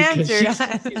 There's an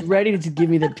answer. She's ready to give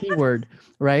me the P word,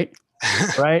 right?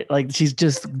 Right? Like she's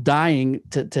just dying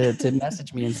to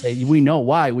message me and say, we know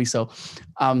why we so.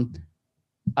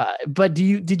 But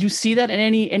did you see that in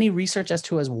any research as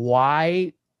to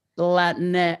why the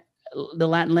Latin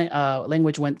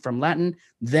language went from Latin,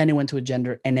 then it went to a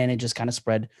gender, and then it just kind of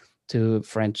spread to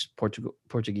French,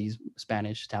 Portuguese,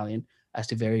 Spanish, Italian, as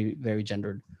to very, very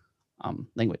gendered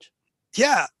language?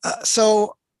 Yeah.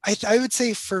 So I would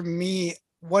say for me,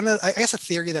 I guess a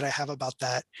theory that I have about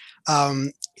that,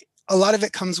 a lot of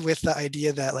it comes with the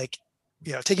idea that, like,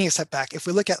 taking a step back, if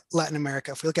we look at Latin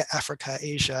America, if we look at Africa,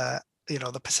 Asia,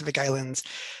 the Pacific Islands,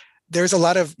 there's a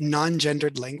lot of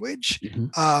non-gendered language.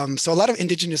 Mm-hmm. So a lot of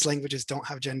indigenous languages don't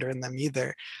have gender in them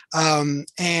either.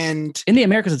 And in the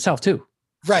Americas itself too.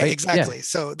 Right, exactly. Yeah.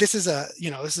 So this is a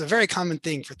very common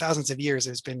thing for thousands of years.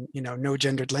 There's been, no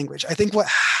gendered language. I think what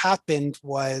happened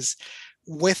was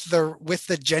with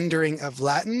the gendering of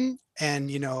Latin and,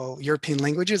 European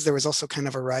languages, there was also kind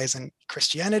of a rise in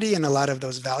Christianity and a lot of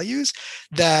those values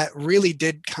that really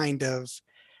did kind of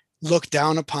look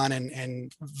down upon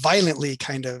and violently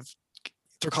kind of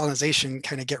through colonization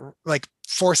kind of get like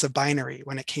force a binary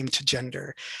when it came to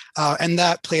gender. And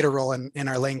that played a role in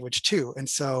our language too. And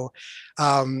so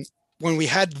when we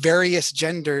had various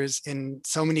genders in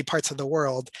so many parts of the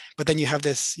world, but then you have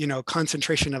this,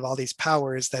 concentration of all these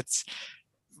powers that's,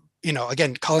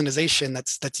 again, colonization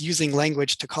that's using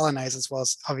language to colonize as well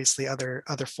as obviously other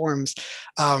forms,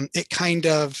 it kind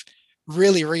of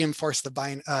really reinforced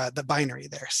the binary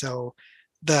there. So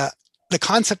the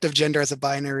concept of gender as a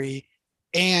binary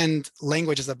and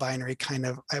language as a binary kind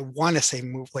of, I want to say,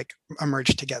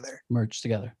 emerge together.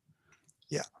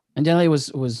 Yeah. And Janelle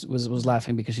was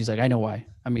laughing because she's like, I know why.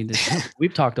 I mean,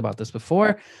 we've talked about this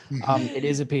before. It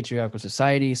is a patriarchal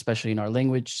society, especially in our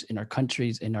language, in our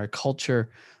countries, in our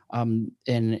culture. And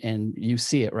you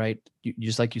see it, right?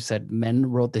 Just like you said, men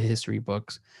wrote the history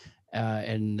books.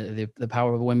 And the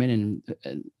power of women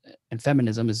and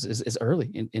feminism is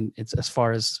early it's as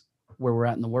far as where we're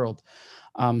at in the world.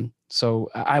 So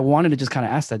I wanted to just kind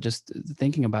of ask that, just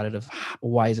thinking about it, of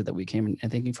why is it that we came,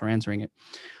 and thank you for answering it.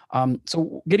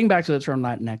 So getting back to the term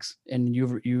Latinx, and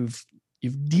you've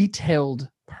detailed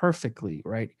perfectly,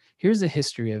 right? Here's the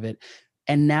history of it.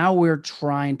 And now we're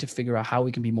trying to figure out how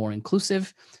we can be more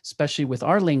inclusive, especially with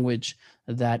our language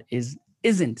that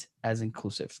isn't as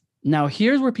inclusive. Now,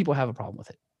 here's where people have a problem with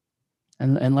it.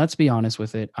 And let's be honest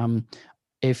with it.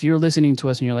 If you're listening to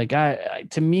us and you're like,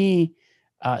 to me,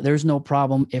 there's no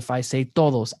problem if I say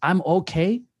todos. I'm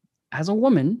okay as a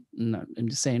woman. No, I'm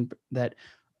just saying that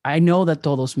I know that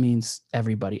todos means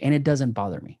everybody, and it doesn't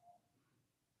bother me.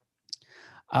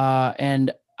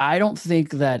 And I don't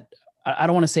think that, I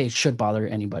don't want to say it should bother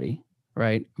anybody,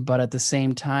 right? But at the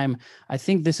same time, I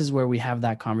think this is where we have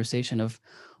that conversation of,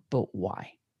 but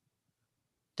why?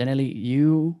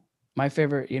 Janelle, my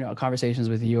favorite, conversations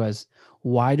with you as,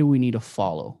 why do we need to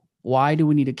follow? Why do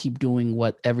we need to keep doing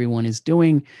what everyone is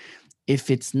doing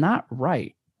if it's not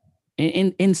right?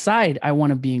 Inside, I want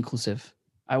to be inclusive.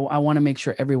 I want to make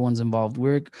sure everyone's involved.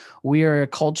 We are a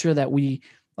culture that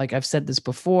like I've said this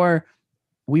before,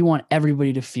 we want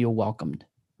everybody to feel welcomed,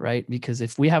 right? Because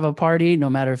if we have a party, no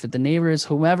matter if it's the neighbors,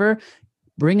 whomever,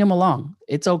 bring them along.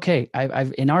 It's okay.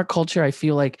 I've in our culture, I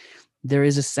feel like there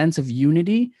is a sense of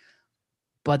unity,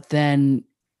 but then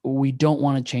we don't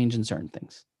want to change in certain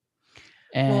things.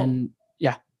 And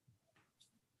yeah.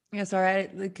 Sorry,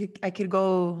 I could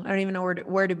go, I don't even know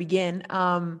where to begin.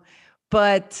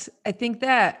 But I think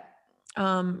that,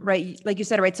 right, like you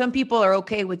said, right, some people are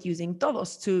okay with using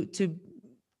todos to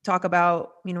talk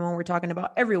about, when we're talking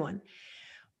about everyone.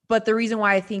 But the reason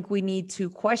why I think we need to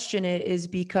question it is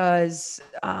because,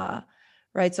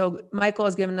 right, so Michael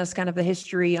has given us kind of the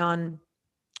history on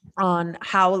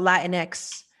how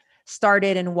Latinx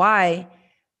started and why.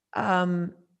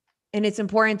 And it's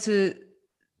important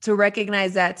to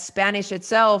recognize that Spanish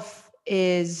itself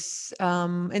is,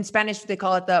 in Spanish, they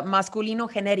call it the masculino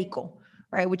genérico,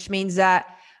 right? Which means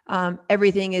that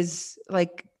everything is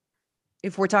like,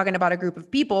 if we're talking about a group of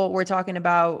people, we're talking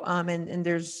about, and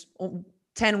there's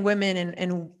 10 women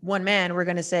and one man, we're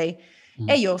going to say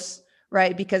ellos,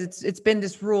 right? Because it's been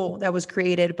this rule that was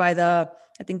created by the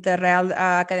Real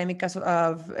Académica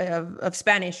of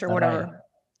Spanish or whatever.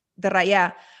 The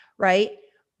Raya, right?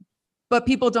 but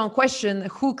people don't question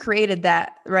who created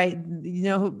that, right? You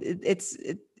know,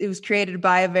 it was created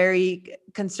by a very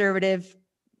conservative,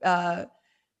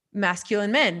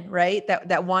 masculine men, right?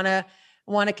 That want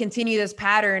to continue this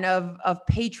pattern of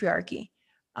patriarchy.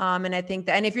 And I think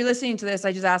that, and if you're listening to this,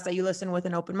 I just ask that you listen with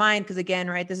an open mind, because again,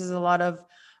 right, this is a lot of,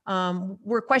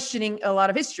 we're questioning a lot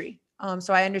of history.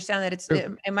 So I understand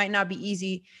that it might not be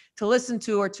easy to listen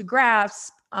to or to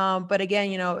grasp. But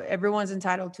again, you know, everyone's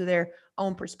entitled to their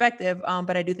own perspective.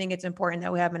 But I do think it's important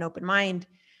that we have an open mind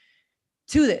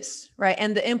to this, right?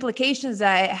 And the implications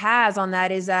that it has on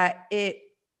that is that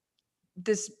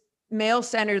this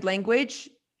male-centered language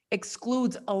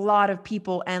excludes a lot of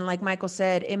people. And like Michael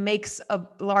said, it makes a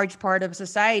large part of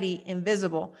society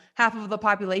invisible. Half of the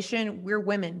population, we're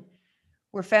women.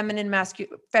 We're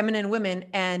feminine women.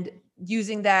 And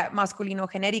using that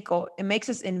masculino genérico, it makes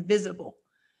us invisible.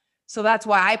 So that's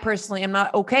why I personally am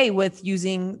not okay with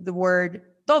using the word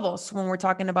todos when we're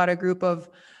talking about a group of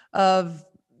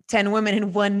 10 women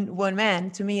and one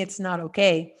man. To me, it's not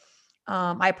okay.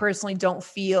 I personally don't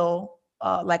feel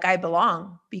like I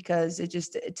belong, because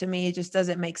to me, it just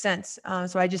doesn't make sense.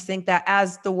 So I just think that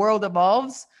as the world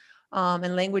evolves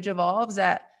and language evolves,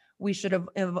 that we should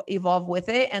evolve with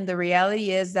it. And the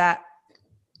reality is that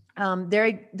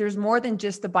there's more than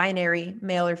just the binary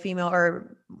male or female,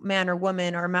 or man or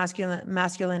woman, or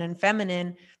masculine and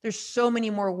feminine. There's so many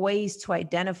more ways to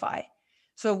identify.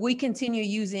 So if we continue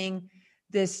using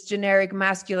this generic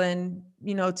masculine,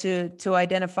 you know, to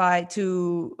identify,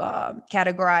 to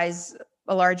categorize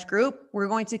a large group, we're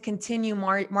going to continue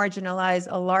marginalize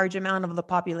a large amount of the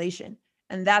population.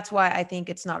 And that's why I think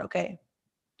it's not okay.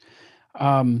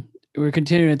 We're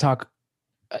continuing to talk,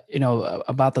 you know,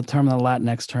 about the term, the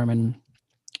Latinx term. And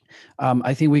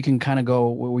I think we can kind of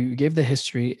go, we gave the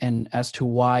history and as to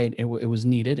why it was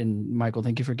needed. And Michael,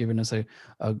 thank you for giving us a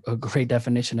great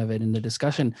definition of it in the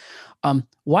discussion.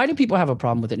 Why do people have a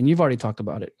problem with it? And you've already talked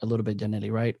about it a little bit,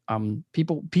 Janely, right?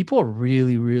 People are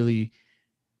really, really,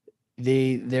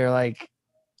 they're like,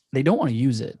 they don't want to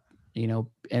use it, you know,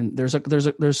 and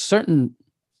there's certain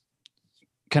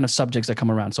kind of subjects that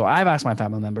come around. So I've asked my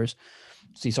family members,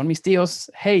 si son mis tíos,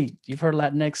 hey, you've heard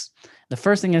Latinx. The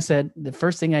first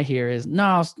thing I hear is,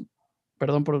 no,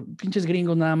 perdón por pinches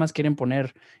gringos nada más quieren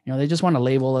poner, you know, they just want to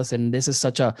label us. And this is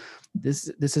such a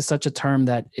term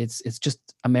that it's just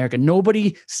American.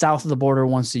 Nobody south of the border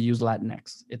wants to use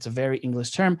Latinx. It's a very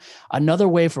English term. Another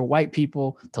way for white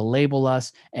people to label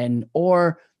us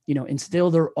or, you know,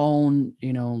 instill their own,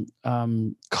 you know,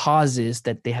 causes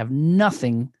that they have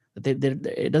nothing, that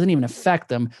it doesn't even affect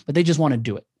them, but they just want to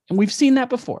do it. And we've seen that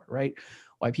before, right?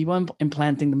 White people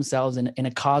implanting themselves in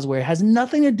a cause where it has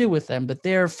nothing to do with them, but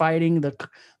they're fighting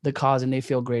the cause and they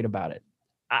feel great about it.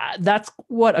 That's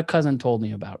what a cousin told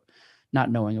me about,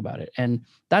 not knowing about it. And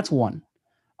that's one.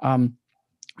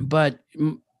 But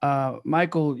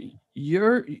Michael,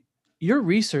 your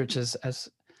research has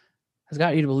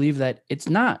got you to believe that it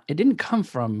didn't come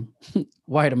from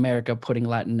white America putting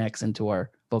Latinx into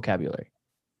our vocabulary.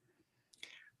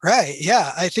 Right.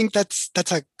 Yeah. I think that's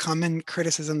a common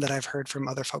criticism that I've heard from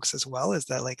other folks as well, is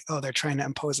that like, oh, they're trying to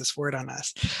impose this word on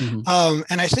us. Mm-hmm.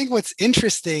 And I think what's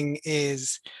interesting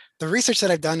is the research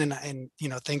that I've done, and you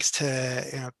know, thanks to,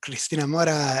 you know, Cristina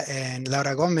Mora and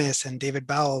Laura Gomez and David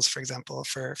Bowles, for example,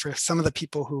 for some of the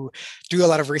people who do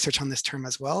a lot of research on this term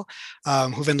as well,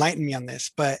 who've enlightened me on this.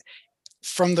 But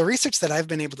from the research that I've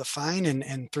been able to find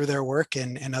and through their work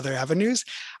and other avenues,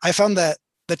 I found that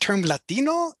the term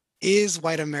Latino is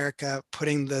white America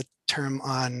putting the term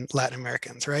on Latin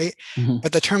Americans, right? Mm-hmm.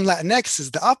 But the term Latinx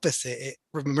is the opposite. It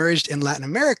emerged in Latin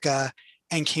America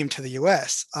and came to the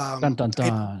US. Dun, dun,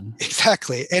 dun.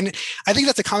 Exactly. And I think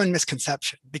that's a common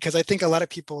misconception, because I think a lot of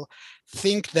people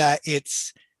think that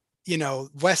it's, you know,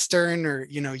 Western or,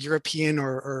 you know, European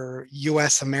or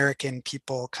US American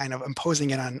people kind of imposing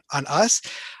it on us.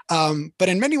 But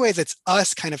in many ways, it's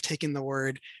us kind of taking the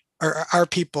word, or our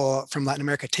people from Latin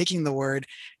America taking the word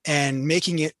and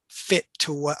making it fit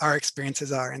to what our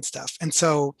experiences are and stuff. And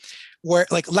so where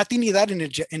like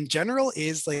Latinidad in general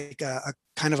is like a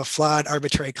kind of a flawed,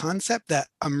 arbitrary concept that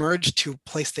emerged to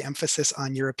place the emphasis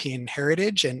on European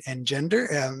heritage and gender,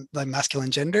 like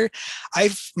masculine gender.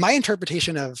 My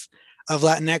interpretation of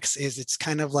Latinx is it's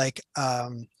kind of like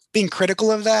being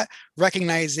critical of that,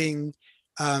 recognizing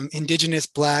Indigenous,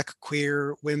 Black,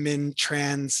 queer, women,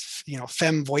 trans, you know,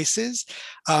 femme voices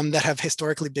that have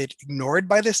historically been ignored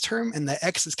by this term. And the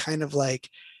X is kind of like,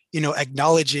 you know,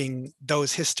 acknowledging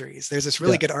those histories. There's this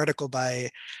really good article by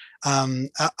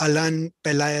Alan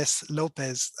Pelaez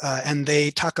Lopez, and they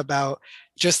talk about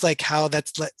just like how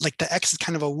that's like the X is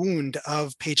kind of a wound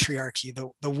of patriarchy,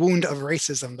 the wound of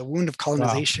racism, the wound of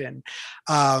colonization.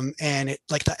 Wow. And it,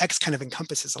 like the X kind of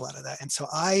encompasses a lot of that. And so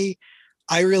I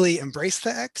really embrace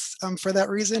the X for that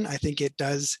reason. I think it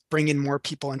does bring in more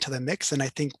people into the mix. And I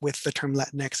think with the term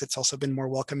Latinx, it's also been more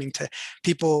welcoming to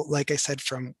people, like I said,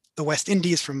 from the West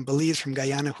Indies, from Belize, from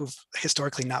Guyana, who've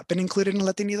historically not been included in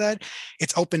Latinidad.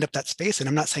 It's opened up that space. And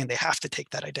I'm not saying they have to take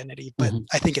that identity, but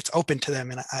I think it's open to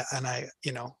them. And I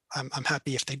you know, I'm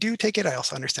happy if they do take it. I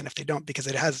also understand if they don't, because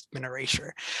it has been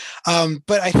erasure.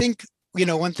 But I think, you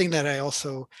know, one thing that I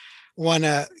also want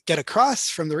to get across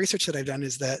from the research that I've done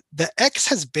is that the X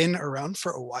has been around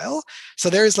for a while. So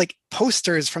there's like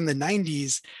posters from the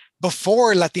 90s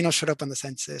before Latino showed up on the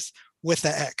census with the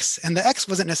X, and the X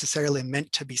wasn't necessarily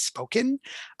meant to be spoken.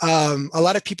 A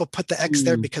lot of people put the X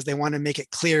there because they want to make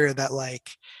it clear that like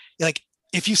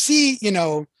if you see, you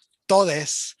know,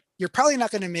 todes, you're probably not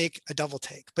going to make a double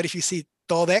take. But if you see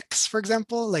todex, for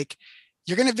example, like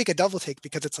you're going to make a double take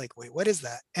because it's like, wait, what is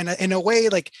that? And in a way,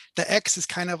 like the X is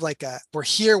kind of like we're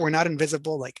here, we're not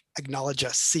invisible, like acknowledge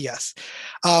us, see us.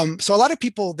 So a lot of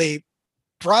people, they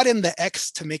brought in the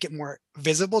X to make it more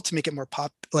visible, to make it more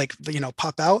pop, like, you know,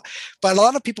 pop out. But a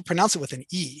lot of people pronounce it with an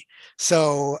E.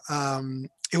 So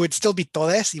it would still be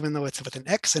todes, even though it's with an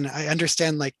X. And I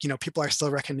understand, like, you know, people are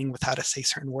still reckoning with how to say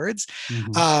certain words.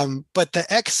 But the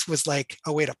X was like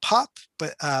a way to pop,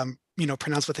 but you know,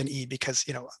 pronounced with an E, because,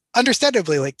 you know,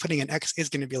 understandably, like putting an X is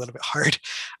going to be a little bit hard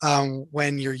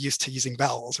when you're used to using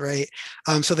vowels, right?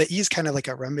 So the E is kind of like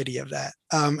a remedy of that.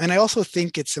 And I also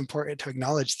think it's important to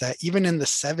acknowledge that even in the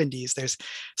 70s, there's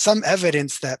some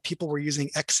evidence that people were using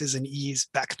X's and E's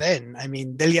back then. I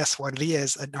mean, Delia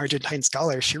Suardiez, an Argentine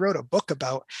scholar, she wrote a book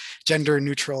about gender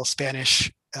neutral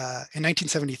Spanish in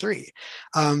 1973.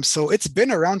 So it's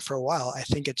been around for a while. I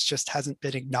think it just hasn't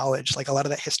been acknowledged. Like a lot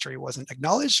of that history wasn't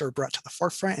acknowledged or brought to the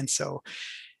forefront. And so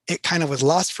it kind of was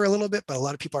lost for a little bit, but a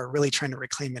lot of people are really trying to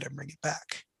reclaim it and bring it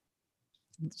back.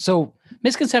 So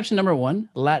misconception number one,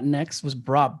 Latinx was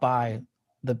brought by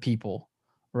the people,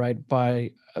 right?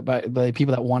 By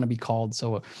people that want to be called.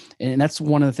 So, and that's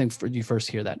one of the things for you first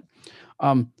hear that.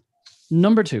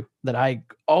 Number two that I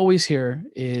always hear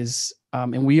is,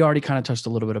 and we already kind of touched a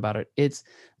little bit about it, it's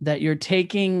that you're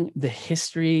taking the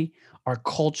history, our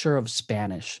culture of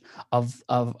Spanish, of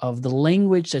the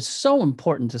language that's so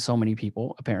important to so many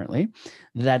people, apparently,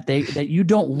 that they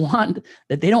don't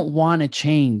want to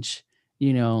change,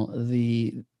 you know,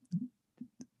 the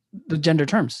gender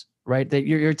terms, right? That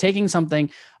you're taking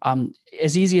something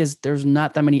as easy as there's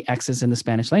not that many X's in the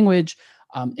Spanish language,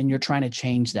 and you're trying to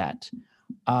change that.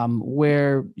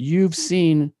 Where you've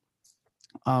seen,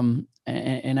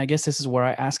 and I guess this is where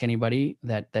I ask anybody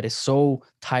that is so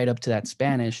tied up to that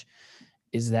Spanish,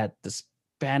 is that the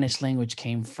Spanish language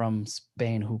came from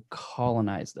Spain, who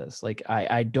colonized us. Like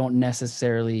I don't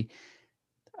necessarily,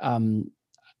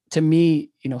 to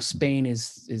me, you know, Spain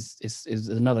is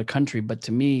another country, but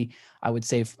to me, I would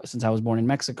say, since I was born in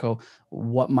Mexico,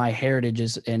 what my heritage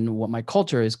is and what my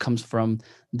culture is comes from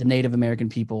the Native American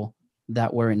people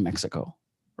that were in Mexico.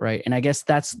 Right. And I guess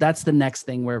that's the next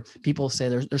thing, where people say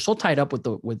they're so tied up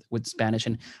with Spanish.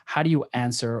 And how do you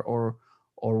answer, or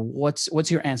what's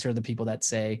your answer to the people that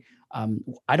say,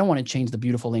 I don't want to change the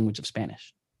beautiful language of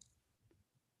Spanish?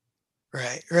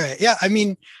 Right. Yeah. I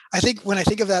mean, I think when I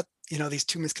think of that, you know, these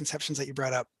two misconceptions that you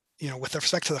brought up, you know, with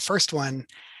respect to the first one,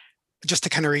 just to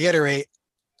kind of reiterate,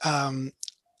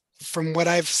 from what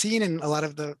I've seen in a lot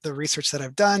of the research that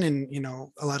I've done, and, you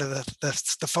know, a lot of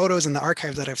the photos and the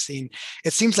archives that I've seen,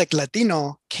 it seems like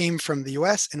Latino came from the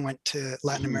US and went to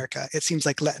Latin America. It seems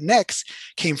like Latinx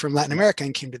came from Latin America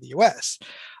and came to the US.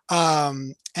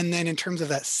 And then in terms of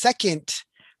that second,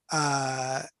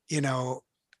 you know,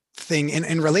 thing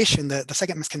in relation, the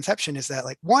second misconception is that,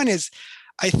 like, one is,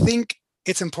 I think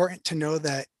it's important to know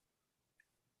that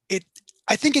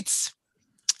I think it's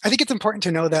important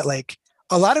to know that, like,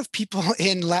 a lot of people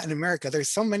in Latin America, there's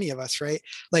so many of us, right?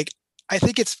 Like, I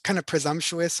think it's kind of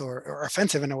presumptuous or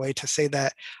offensive in a way to say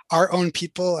that our own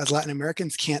people as Latin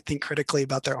Americans can't think critically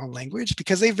about their own language,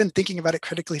 because they've been thinking about it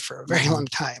critically for a very long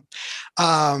time.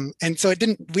 And so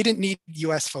we didn't need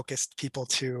US-based people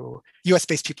to,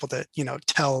 you know,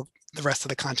 tell the rest of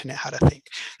the continent how to think.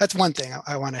 That's one thing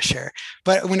I want to share.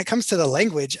 But when it comes to the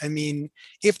language, I mean,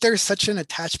 if there's such an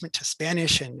attachment to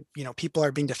Spanish, and, you know, people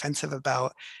are being defensive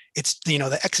about it's, you know,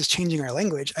 the X is changing our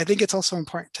language, I think it's also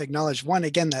important to acknowledge, one,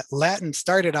 again, that Latin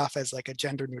started off as like a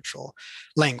gender neutral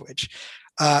language.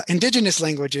 Indigenous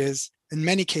languages, in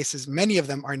many cases, many of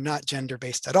them are not gender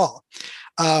based at all.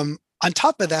 On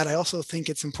top of that, I also think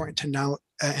it's important to note,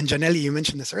 and Janelli, you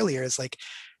mentioned this earlier, is like,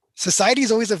 society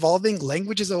is always evolving,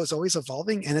 language is always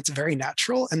evolving, and it's very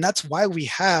natural. And that's why we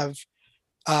have,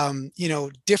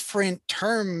 different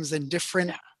terms and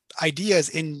different ideas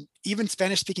in even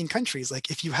Spanish speaking countries.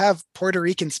 Like if you have Puerto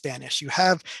Rican Spanish, you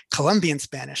have Colombian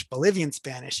Spanish, Bolivian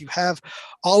Spanish, you have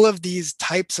all of these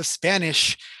types of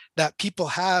Spanish that people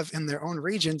have in their own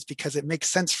regions because it makes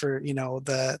sense for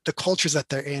the cultures that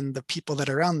they're in, the people that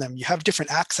are around them. You have different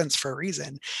accents for a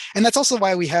reason, and that's also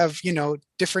why we have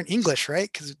different English, right?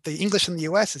 Because the English in the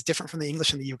US is different from the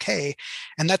English in the UK,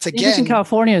 and that's again, English in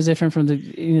California is different from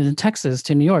the Texas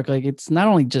to New York. Like it's not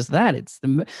only just that; it's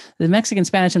the Mexican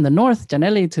Spanish in the north,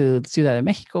 Janelli to Ciudad de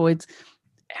Mexico.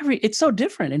 It's so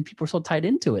different, and people are so tied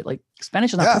into it. Like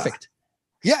Spanish is not perfect.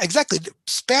 Yeah, exactly.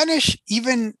 Spanish,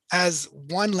 even as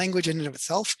one language in and of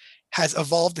itself, has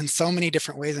evolved in so many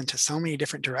different ways into so many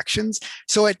different directions.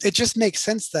 So it just makes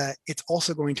sense that it's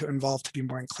also going to evolve to be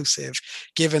more inclusive,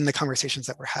 given the conversations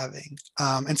that we're having.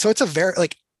 And so it's a very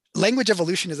language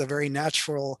evolution is a very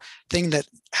natural thing that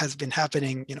has been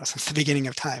happening, since the beginning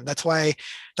of time. That's why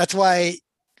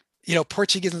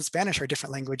Portuguese and Spanish are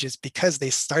different languages, because they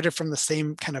started from the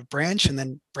same kind of branch and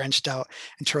then branched out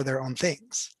into their own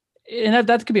things. And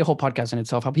that could be a whole podcast in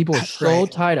itself, how people are so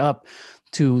tied up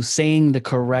to saying the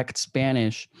correct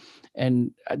Spanish.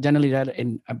 And generally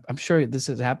and I'm sure this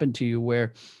has happened to you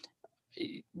where,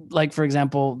 like, for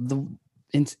example,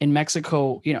 in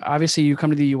Mexico, obviously you come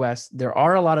to the US, there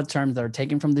are a lot of terms that are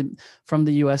taken from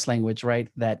the US language, right?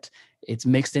 That it's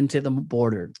mixed into the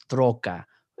border, troca,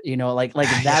 like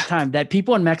that time that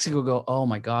people in Mexico go, oh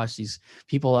my gosh, these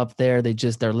people up there,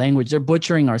 their language, they're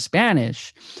butchering our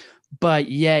Spanish.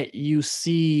 But yet you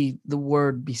see the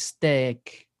word bistec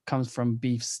comes from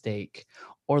beefsteak,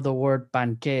 or the word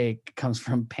pancake comes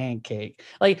from pancake.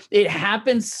 Like it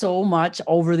happens so much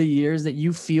over the years that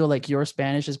you feel like your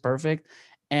Spanish is perfect,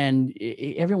 and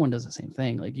everyone does the same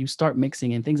thing. Like you start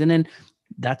mixing in things, and then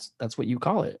that's what you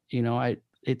call it.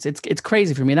 It's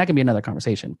crazy for me. That can be another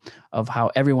conversation of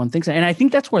how everyone thinks. And I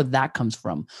think that's where that comes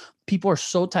from. People are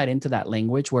so tied into that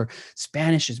language where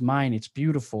Spanish is mine. It's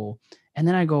beautiful. And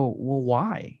then I go, well,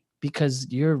 why? Because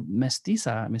you're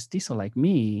mestizo like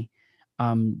me.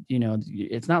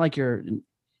 It's not like you're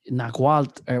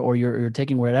Nahuatl or you're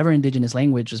taking whatever indigenous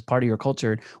language as part of your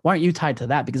culture. Why aren't you tied to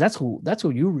that? Because that's who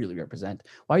you really represent.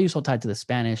 Why are you so tied to the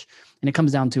Spanish? And it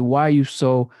comes down to, why are you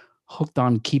so hooked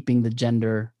on keeping the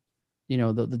gender,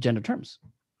 the gender terms?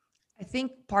 I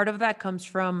think part of that comes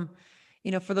from,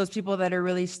 for those people that are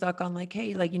really stuck on like,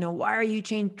 hey, like, why are you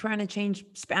trying to change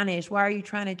Spanish? Why are you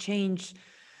trying to change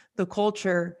the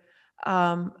culture?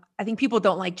 I think people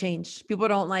don't like change. People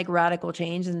don't like radical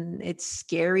change, and it's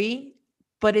scary,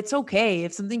 but it's okay.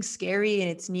 If something's scary and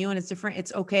it's new and it's different,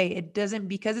 it's okay.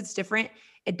 Because it's different,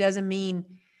 it doesn't mean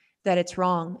that it's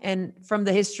wrong. And from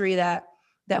the history that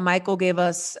Michael gave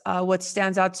us, what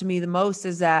stands out to me the most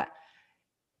is that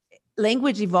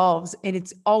language evolves, and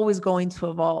it's always going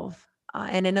to evolve.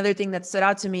 And another thing that stood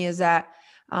out to me is that,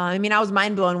 I was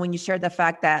mind blown when you shared the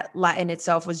fact that Latin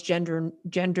itself was gender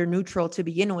neutral to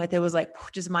begin with. It was like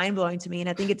just mind blowing to me. And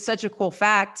I think it's such a cool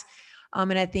fact.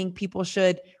 And I think people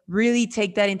should really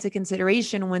take that into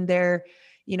consideration when they're,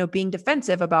 being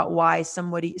defensive about why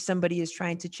somebody is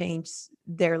trying to change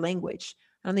their language.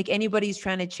 I don't think anybody's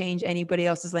trying to change anybody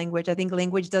else's language. I think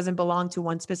language doesn't belong to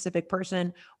one specific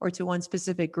person or to one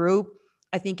specific group.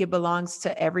 I think it belongs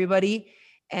to everybody.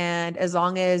 And as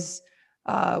long as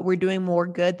we're doing more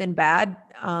good than bad,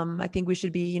 I think we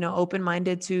should be,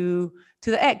 open-minded to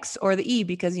the X or the E,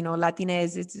 because,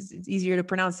 Latinx, it's easier to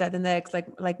pronounce that than the X,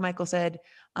 like Michael said.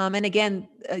 And again,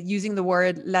 using the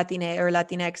word Latine or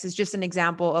Latinx is just an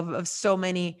example of so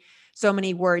many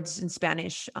words in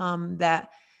Spanish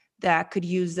that could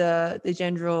use the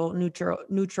gender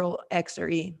neutral X or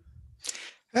E.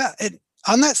 Yeah.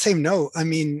 On that same note,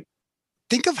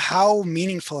 think of how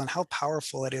meaningful and how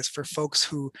powerful it is for folks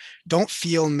who don't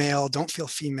feel male, don't feel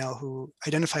female, who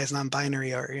identify as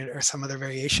non-binary or some other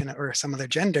variation or some other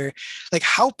gender, like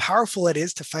how powerful it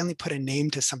is to finally put a name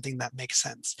to something that makes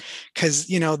sense. Because,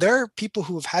 there are people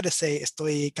who have had to say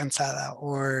estoy cansada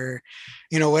or,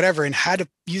 whatever, and had to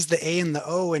use the A and the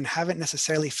O and haven't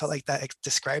necessarily felt like that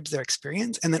describes their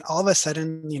experience. And then all of a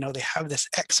sudden, they have this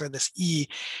X or this E,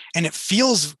 and it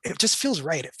just feels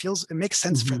right. It makes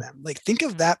sense for them. Like, think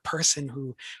of that person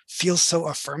who feels so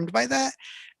affirmed by that,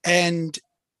 and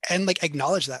like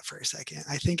acknowledge that for a second.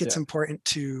 I think it's important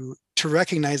to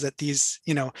recognize that these,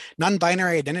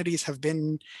 non-binary identities have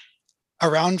been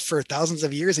around for thousands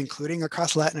of years, including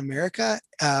across Latin America.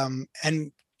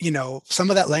 And some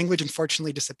of that language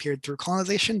unfortunately disappeared through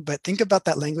colonization, but think about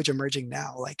that language emerging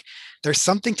now. Like there's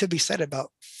something to be said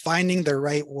about finding the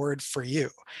right word for you.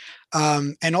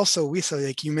 And also, so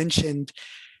like you mentioned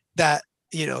that,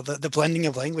 the blending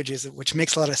of languages, which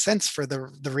makes a lot of sense for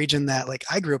the region that like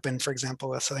I grew up in, for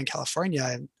example, Southern California,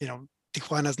 and,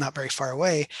 Tijuana is not very far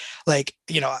away. Like,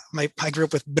 I grew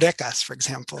up with brecas, for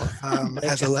example,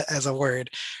 as a word,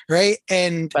 right?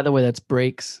 And by the way, that's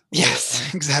breaks.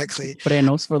 Yes, exactly.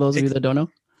 Frenos, for those of you that don't know.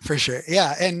 For sure.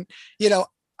 Yeah. And,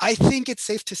 I think it's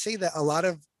safe to say that a lot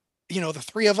of, the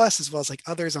three of us, as well as like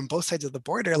others on both sides of the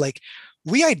border, like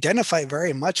we identify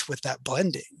very much with that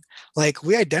blending. Like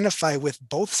we identify with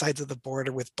both sides of the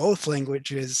border, with both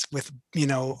languages, with,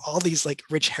 all these like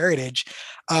rich heritage.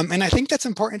 And I think that's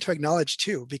important to acknowledge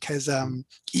too, because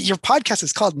your podcast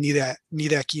is called Ni de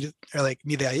Aquí, or like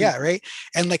Ni de Allá, right?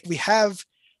 And like we have,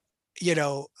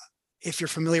 if you're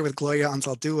familiar with Gloria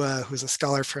Anzaldúa, who's a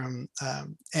scholar from,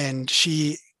 and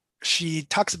she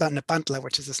talks about Nepantla,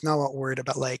 which is this Nahuatl word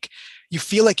about like, you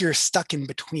feel like you're stuck in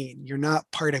between. You're not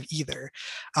part of either,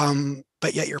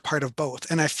 but yet you're part of both.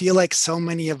 And I feel like so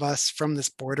many of us from this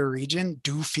border region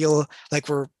do feel like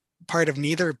we're part of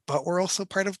neither, but we're also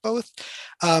part of both.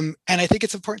 And I think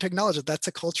it's important to acknowledge that that's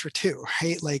a culture too,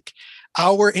 right? Like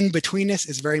our in-betweenness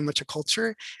is very much a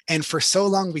culture. And for so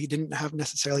long, we didn't have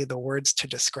necessarily the words to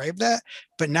describe that,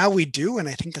 but now we do. And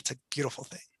I think that's a beautiful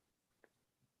thing.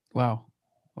 Wow.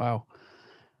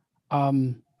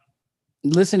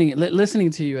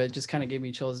 Listening to you, it just kind of gave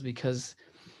me chills because,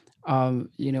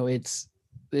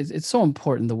 it's so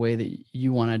important the way that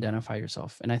you want to identify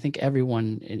yourself. And I think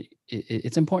everyone,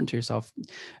 it's important to yourself.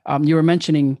 You were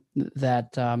mentioning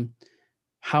that,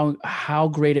 how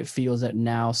great it feels that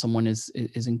now someone is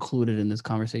included in this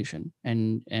conversation.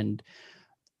 And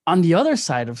on the other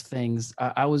side of things,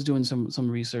 I was doing some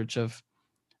research of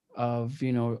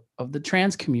the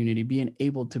trans community being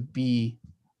able to be,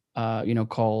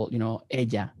 called,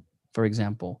 ella, for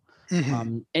example.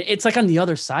 Mm-hmm. It's like on the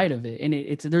other side of it, and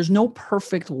there's no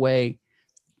perfect way.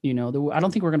 I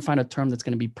don't think we're going to find a term that's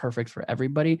going to be perfect for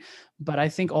everybody, but I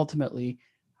think ultimately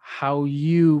how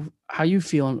you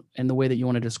feel and the way that you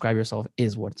want to describe yourself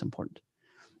is what's important.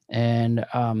 And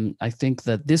I think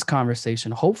that this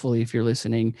conversation, hopefully, if you're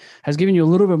listening, has given you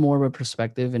a little bit more of a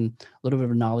perspective and a little bit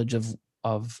of knowledge of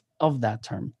that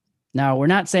term. Now, we're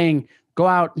not saying go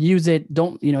out, use it.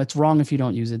 Don't, it's wrong if you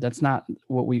don't use it. That's not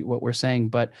what we're saying.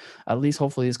 But at least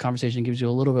hopefully this conversation gives you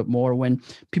a little bit more when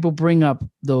people bring up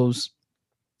those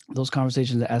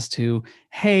conversations as to,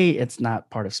 hey, it's not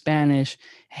part of Spanish.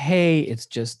 Hey, it's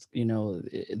just,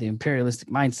 the imperialistic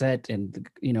mindset, and,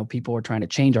 people are trying to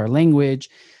change our language.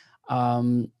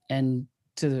 And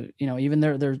to, even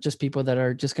they're just people that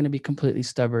are just going to be completely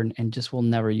stubborn and just will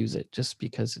never use it just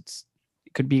because it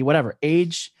could be whatever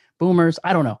age, boomers,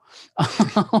 I don't know.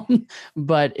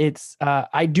 But it's,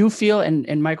 I do feel,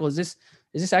 and Michael, is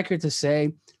this accurate to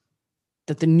say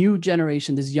that the new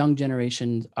generation, this young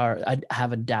generation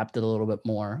have adapted a little bit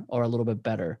more or a little bit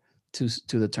better to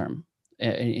the term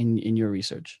in your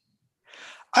research?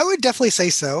 I would definitely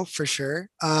say so, for sure.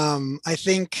 I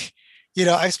think,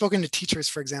 I've spoken to teachers,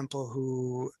 for example,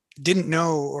 who didn't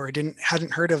know or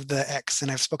hadn't heard of the X, and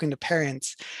I've spoken to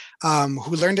parents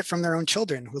who learned it from their own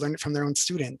children, who learned it from their own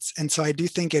students. And so I do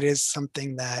think it is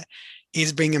something that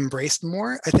is being embraced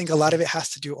more. I think a lot of it has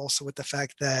to do also with the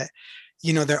fact that,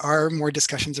 there are more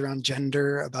discussions around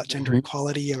gender, about gender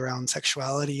equality, around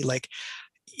sexuality. Like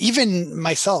even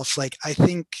myself, like I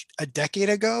think a decade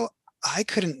ago, I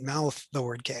couldn't mouth the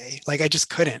word gay. Like I just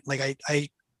couldn't. Like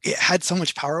it had so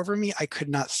much power over me, I could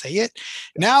not say it.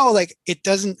 Now, like it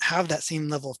doesn't have that same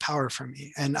level of power for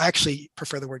me. And I actually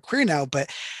prefer the word queer now, but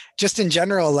just in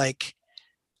general, like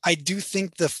I do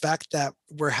think the fact that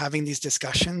we're having these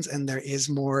discussions and there is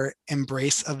more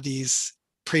embrace of these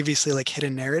previously like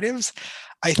hidden narratives,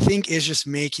 I think is just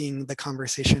making the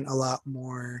conversation a lot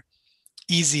more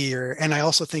easier. And I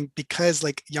also think because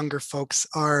like younger folks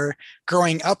are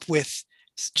growing up with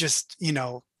just,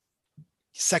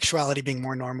 sexuality being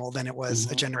more normal than it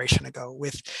was a generation ago,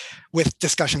 with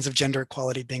discussions of gender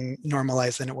equality being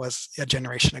normalized than it was a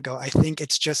generation ago. I think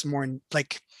it's just more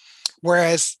like,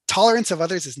 whereas tolerance of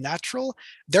others is natural,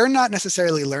 they're not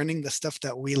necessarily learning the stuff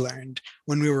that we learned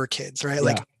when we were kids, right? Yeah.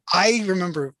 Like I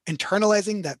remember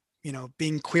internalizing that,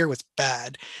 being queer was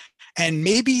bad. And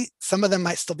maybe some of them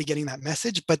might still be getting that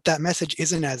message, but that message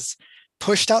isn't as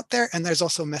pushed out there. And there's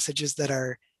also messages that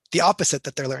are the opposite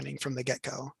that they're learning from the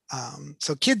get-go.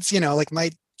 So kids, like my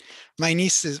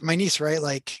niece, right?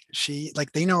 Like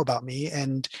they know about me,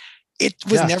 and it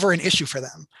was never an issue for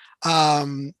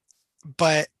them.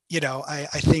 But I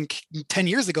think 10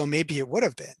 years ago, maybe it would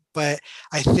have been, but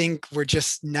I think we're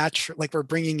just natural, like we're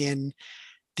bringing in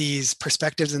these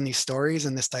perspectives and these stories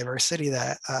and this diversity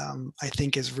that I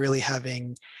think is really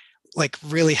having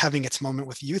its moment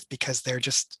with youth, because they're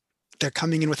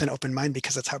coming in with an open mind,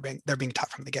 because that's how they're being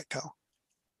taught from the get-go.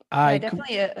 I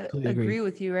definitely agree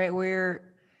with you, right?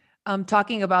 We're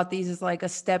talking about these as like a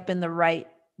step in the right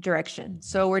direction.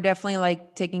 So we're definitely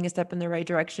like taking a step in the right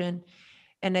direction.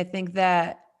 And I think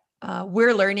that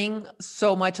we're learning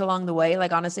so much along the way.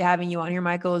 Like, honestly, having you on here,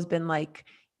 Michael, has been like,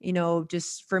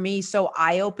 just for me, so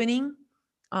eye-opening.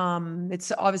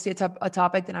 It's obviously a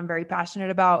topic that I'm very passionate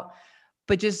about,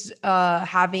 but just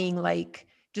having like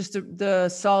just the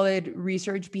solid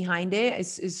research behind it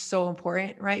is so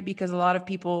important, right? Because a lot of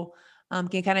people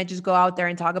can kind of just go out there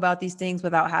and talk about these things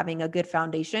without having a good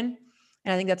foundation.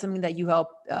 And I think that's something that you help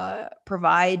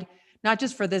provide, not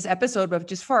just for this episode, but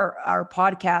just for our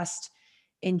podcast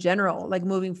in general. Like,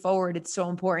 moving forward, it's so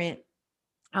important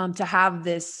to have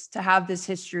this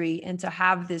history and to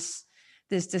have this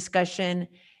discussion.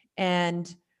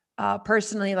 And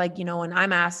personally, like, when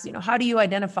I'm asked, how do you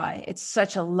identify? It's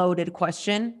such a loaded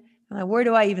question. I'm like, where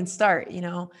do I even start?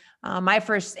 My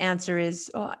first answer is,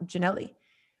 Janelli.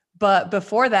 But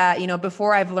before that,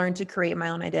 before I've learned to create my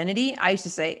own identity, I used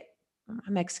to say,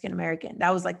 I'm Mexican American.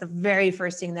 That was like the very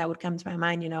first thing that would come to my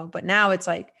mind, but now it's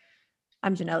like,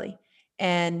 I'm Janelli.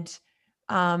 And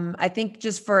I think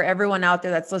just for everyone out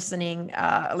there that's listening,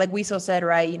 like Wiso said,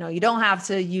 right, you don't have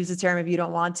to use the term if you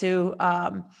don't want to.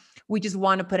 We just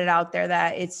want to put it out there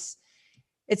that it's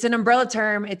an umbrella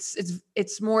term.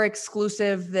 It's more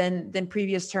exclusive than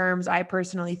previous terms. I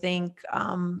personally think,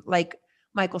 like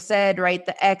Michael said, right,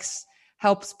 the X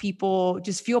helps people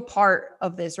just feel part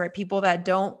of this, right? People that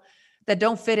don't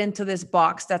fit into this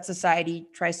box that society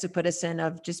tries to put us in,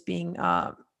 of just being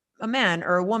a man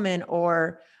or a woman,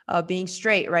 or being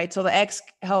straight, right? So the X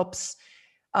helps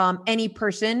any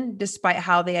person, despite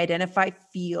how they identify,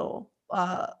 feel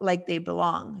like they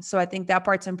belong. So I think that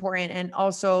part's important. And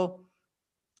also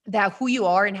that who you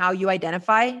are and how you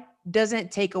identify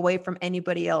doesn't take away from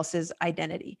anybody else's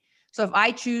identity. So if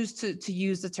I choose to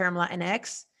use the term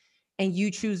Latinx and you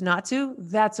choose not to,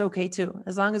 that's okay too,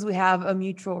 as long as we have a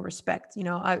mutual respect.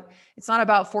 It's not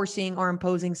about forcing or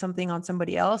imposing something on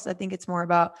somebody else. I think it's more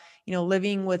about,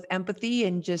 living with empathy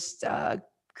and just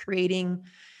creating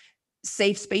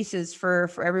safe spaces for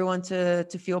everyone to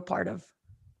feel part of.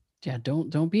 Yeah,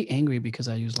 don't be angry because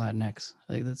I use Latinx.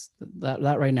 Like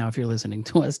that right now. If you're listening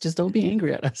to us, just don't be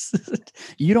angry at us.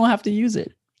 You don't have to use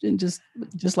it, and just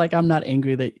like I'm not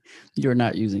angry that you're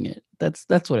not using it.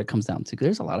 That's what it comes down to.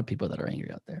 There's a lot of people that are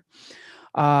angry out there.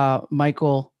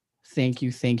 Michael, thank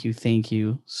you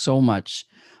so much.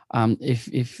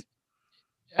 If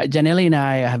Janelli and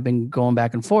I have been going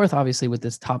back and forth, obviously, with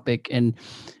this topic, and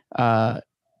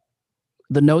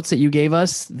the notes that you gave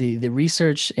us, the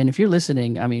research, and if you're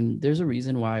listening, I mean, there's a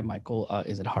reason why Michael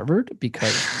is at Harvard,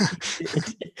 because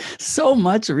so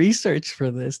much research for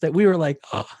this that we were like,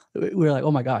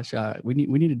 oh my gosh, we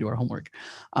need to do our homework.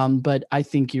 But I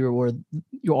think you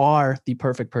are the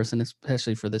perfect person,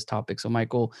 especially for this topic. So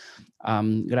Michael,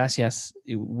 gracias.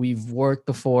 We've worked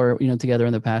before, together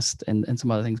in the past, and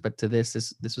some other things, but this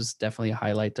was definitely a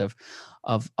highlight of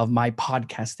my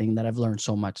podcasting that I've learned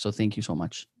so much. So thank you so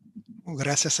much. Well,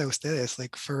 gracias a ustedes.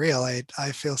 Like, for real,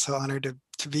 I feel so honored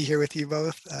to be here with you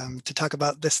both, to talk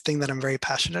about this thing that I'm very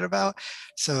passionate about.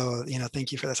 So,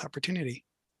 thank you for this opportunity.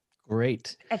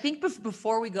 Great. I think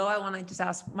before we go, I want to just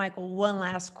ask Michael one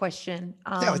last question.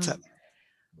 Yeah, what's up?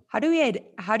 How do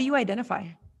you identify?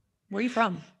 Where are you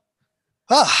from?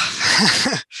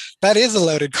 Oh, that is a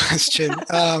loaded question.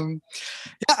 Yeah,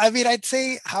 I mean, I'd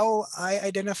say how I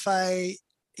identify.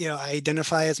 I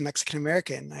identify as Mexican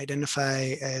American. I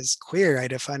identify as queer. I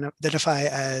identify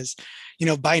as,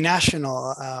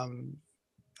 binational.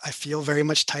 I feel very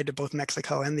much tied to both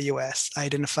Mexico and the U.S. I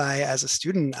identify as a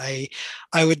student. I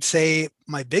would say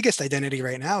my biggest identity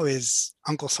right now is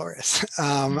Uncle Saurus.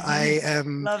 I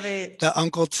am the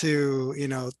uncle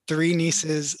to 3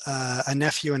 nieces, a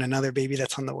nephew, and another baby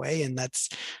that's on the way, and that's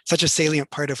such a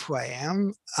salient part of who I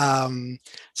am.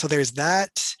 So there's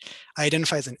that. I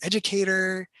identify as an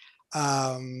educator.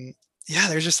 Yeah,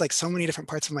 there's just like so many different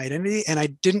parts of my identity, and I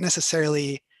didn't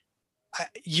necessarily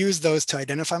use those to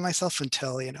identify myself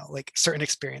until, like certain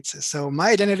experiences. So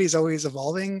my identity is always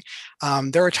evolving.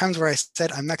 There were times where I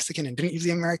said I'm Mexican and didn't use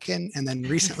the American, and then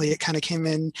recently it kind of came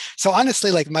in. So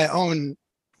honestly, like my own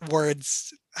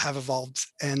words have evolved,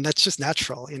 and that's just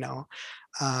natural,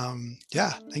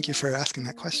 Yeah, thank you for asking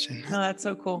that question. No, that's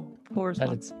so cool. Cool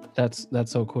response.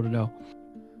 That's so cool to know.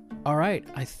 All right,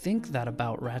 I think that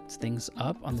about wraps things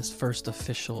up on this first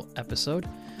official episode.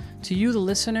 To you, the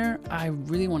listener, I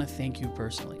really want to thank you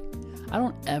personally. I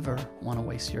don't ever want to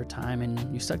waste your time,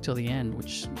 and you stuck till the end,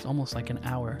 which is almost like an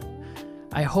hour.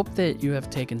 I hope that you have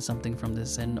taken something from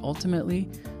this, and ultimately,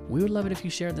 we would love it if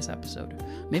you shared this episode.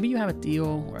 Maybe you have a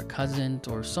tío or a cousin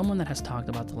or someone that has talked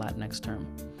about the Latinx term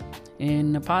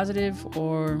in a positive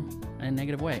or a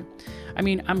negative way. I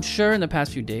mean, I'm sure in the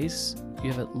past few days, you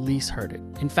have at least heard it.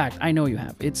 In fact, I know you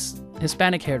have. It's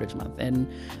Hispanic Heritage Month,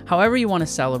 and however you want to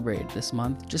celebrate this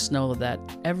month, just know that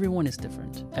everyone is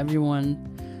different.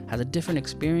 Everyone has a different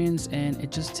experience, and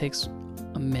it just takes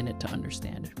a minute to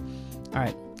understand. All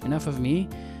right, enough of me.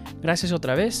 Gracias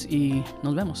otra vez y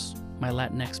nos vemos, my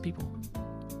Latinx people.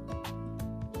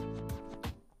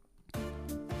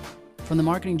 From the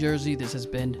Marketing Jersey, this has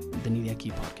been the Ni de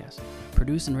Aquí podcast,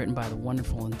 produced and written by the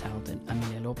wonderful and talented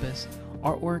Amelia Lopez,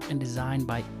 artwork and design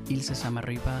by Ilse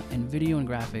Samarripa, and video and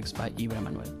graphics by Ibra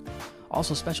Manuel.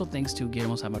 Also, special thanks to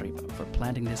Guillermo Samarripa for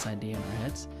planting this idea in our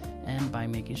heads and by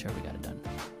making sure we got it done.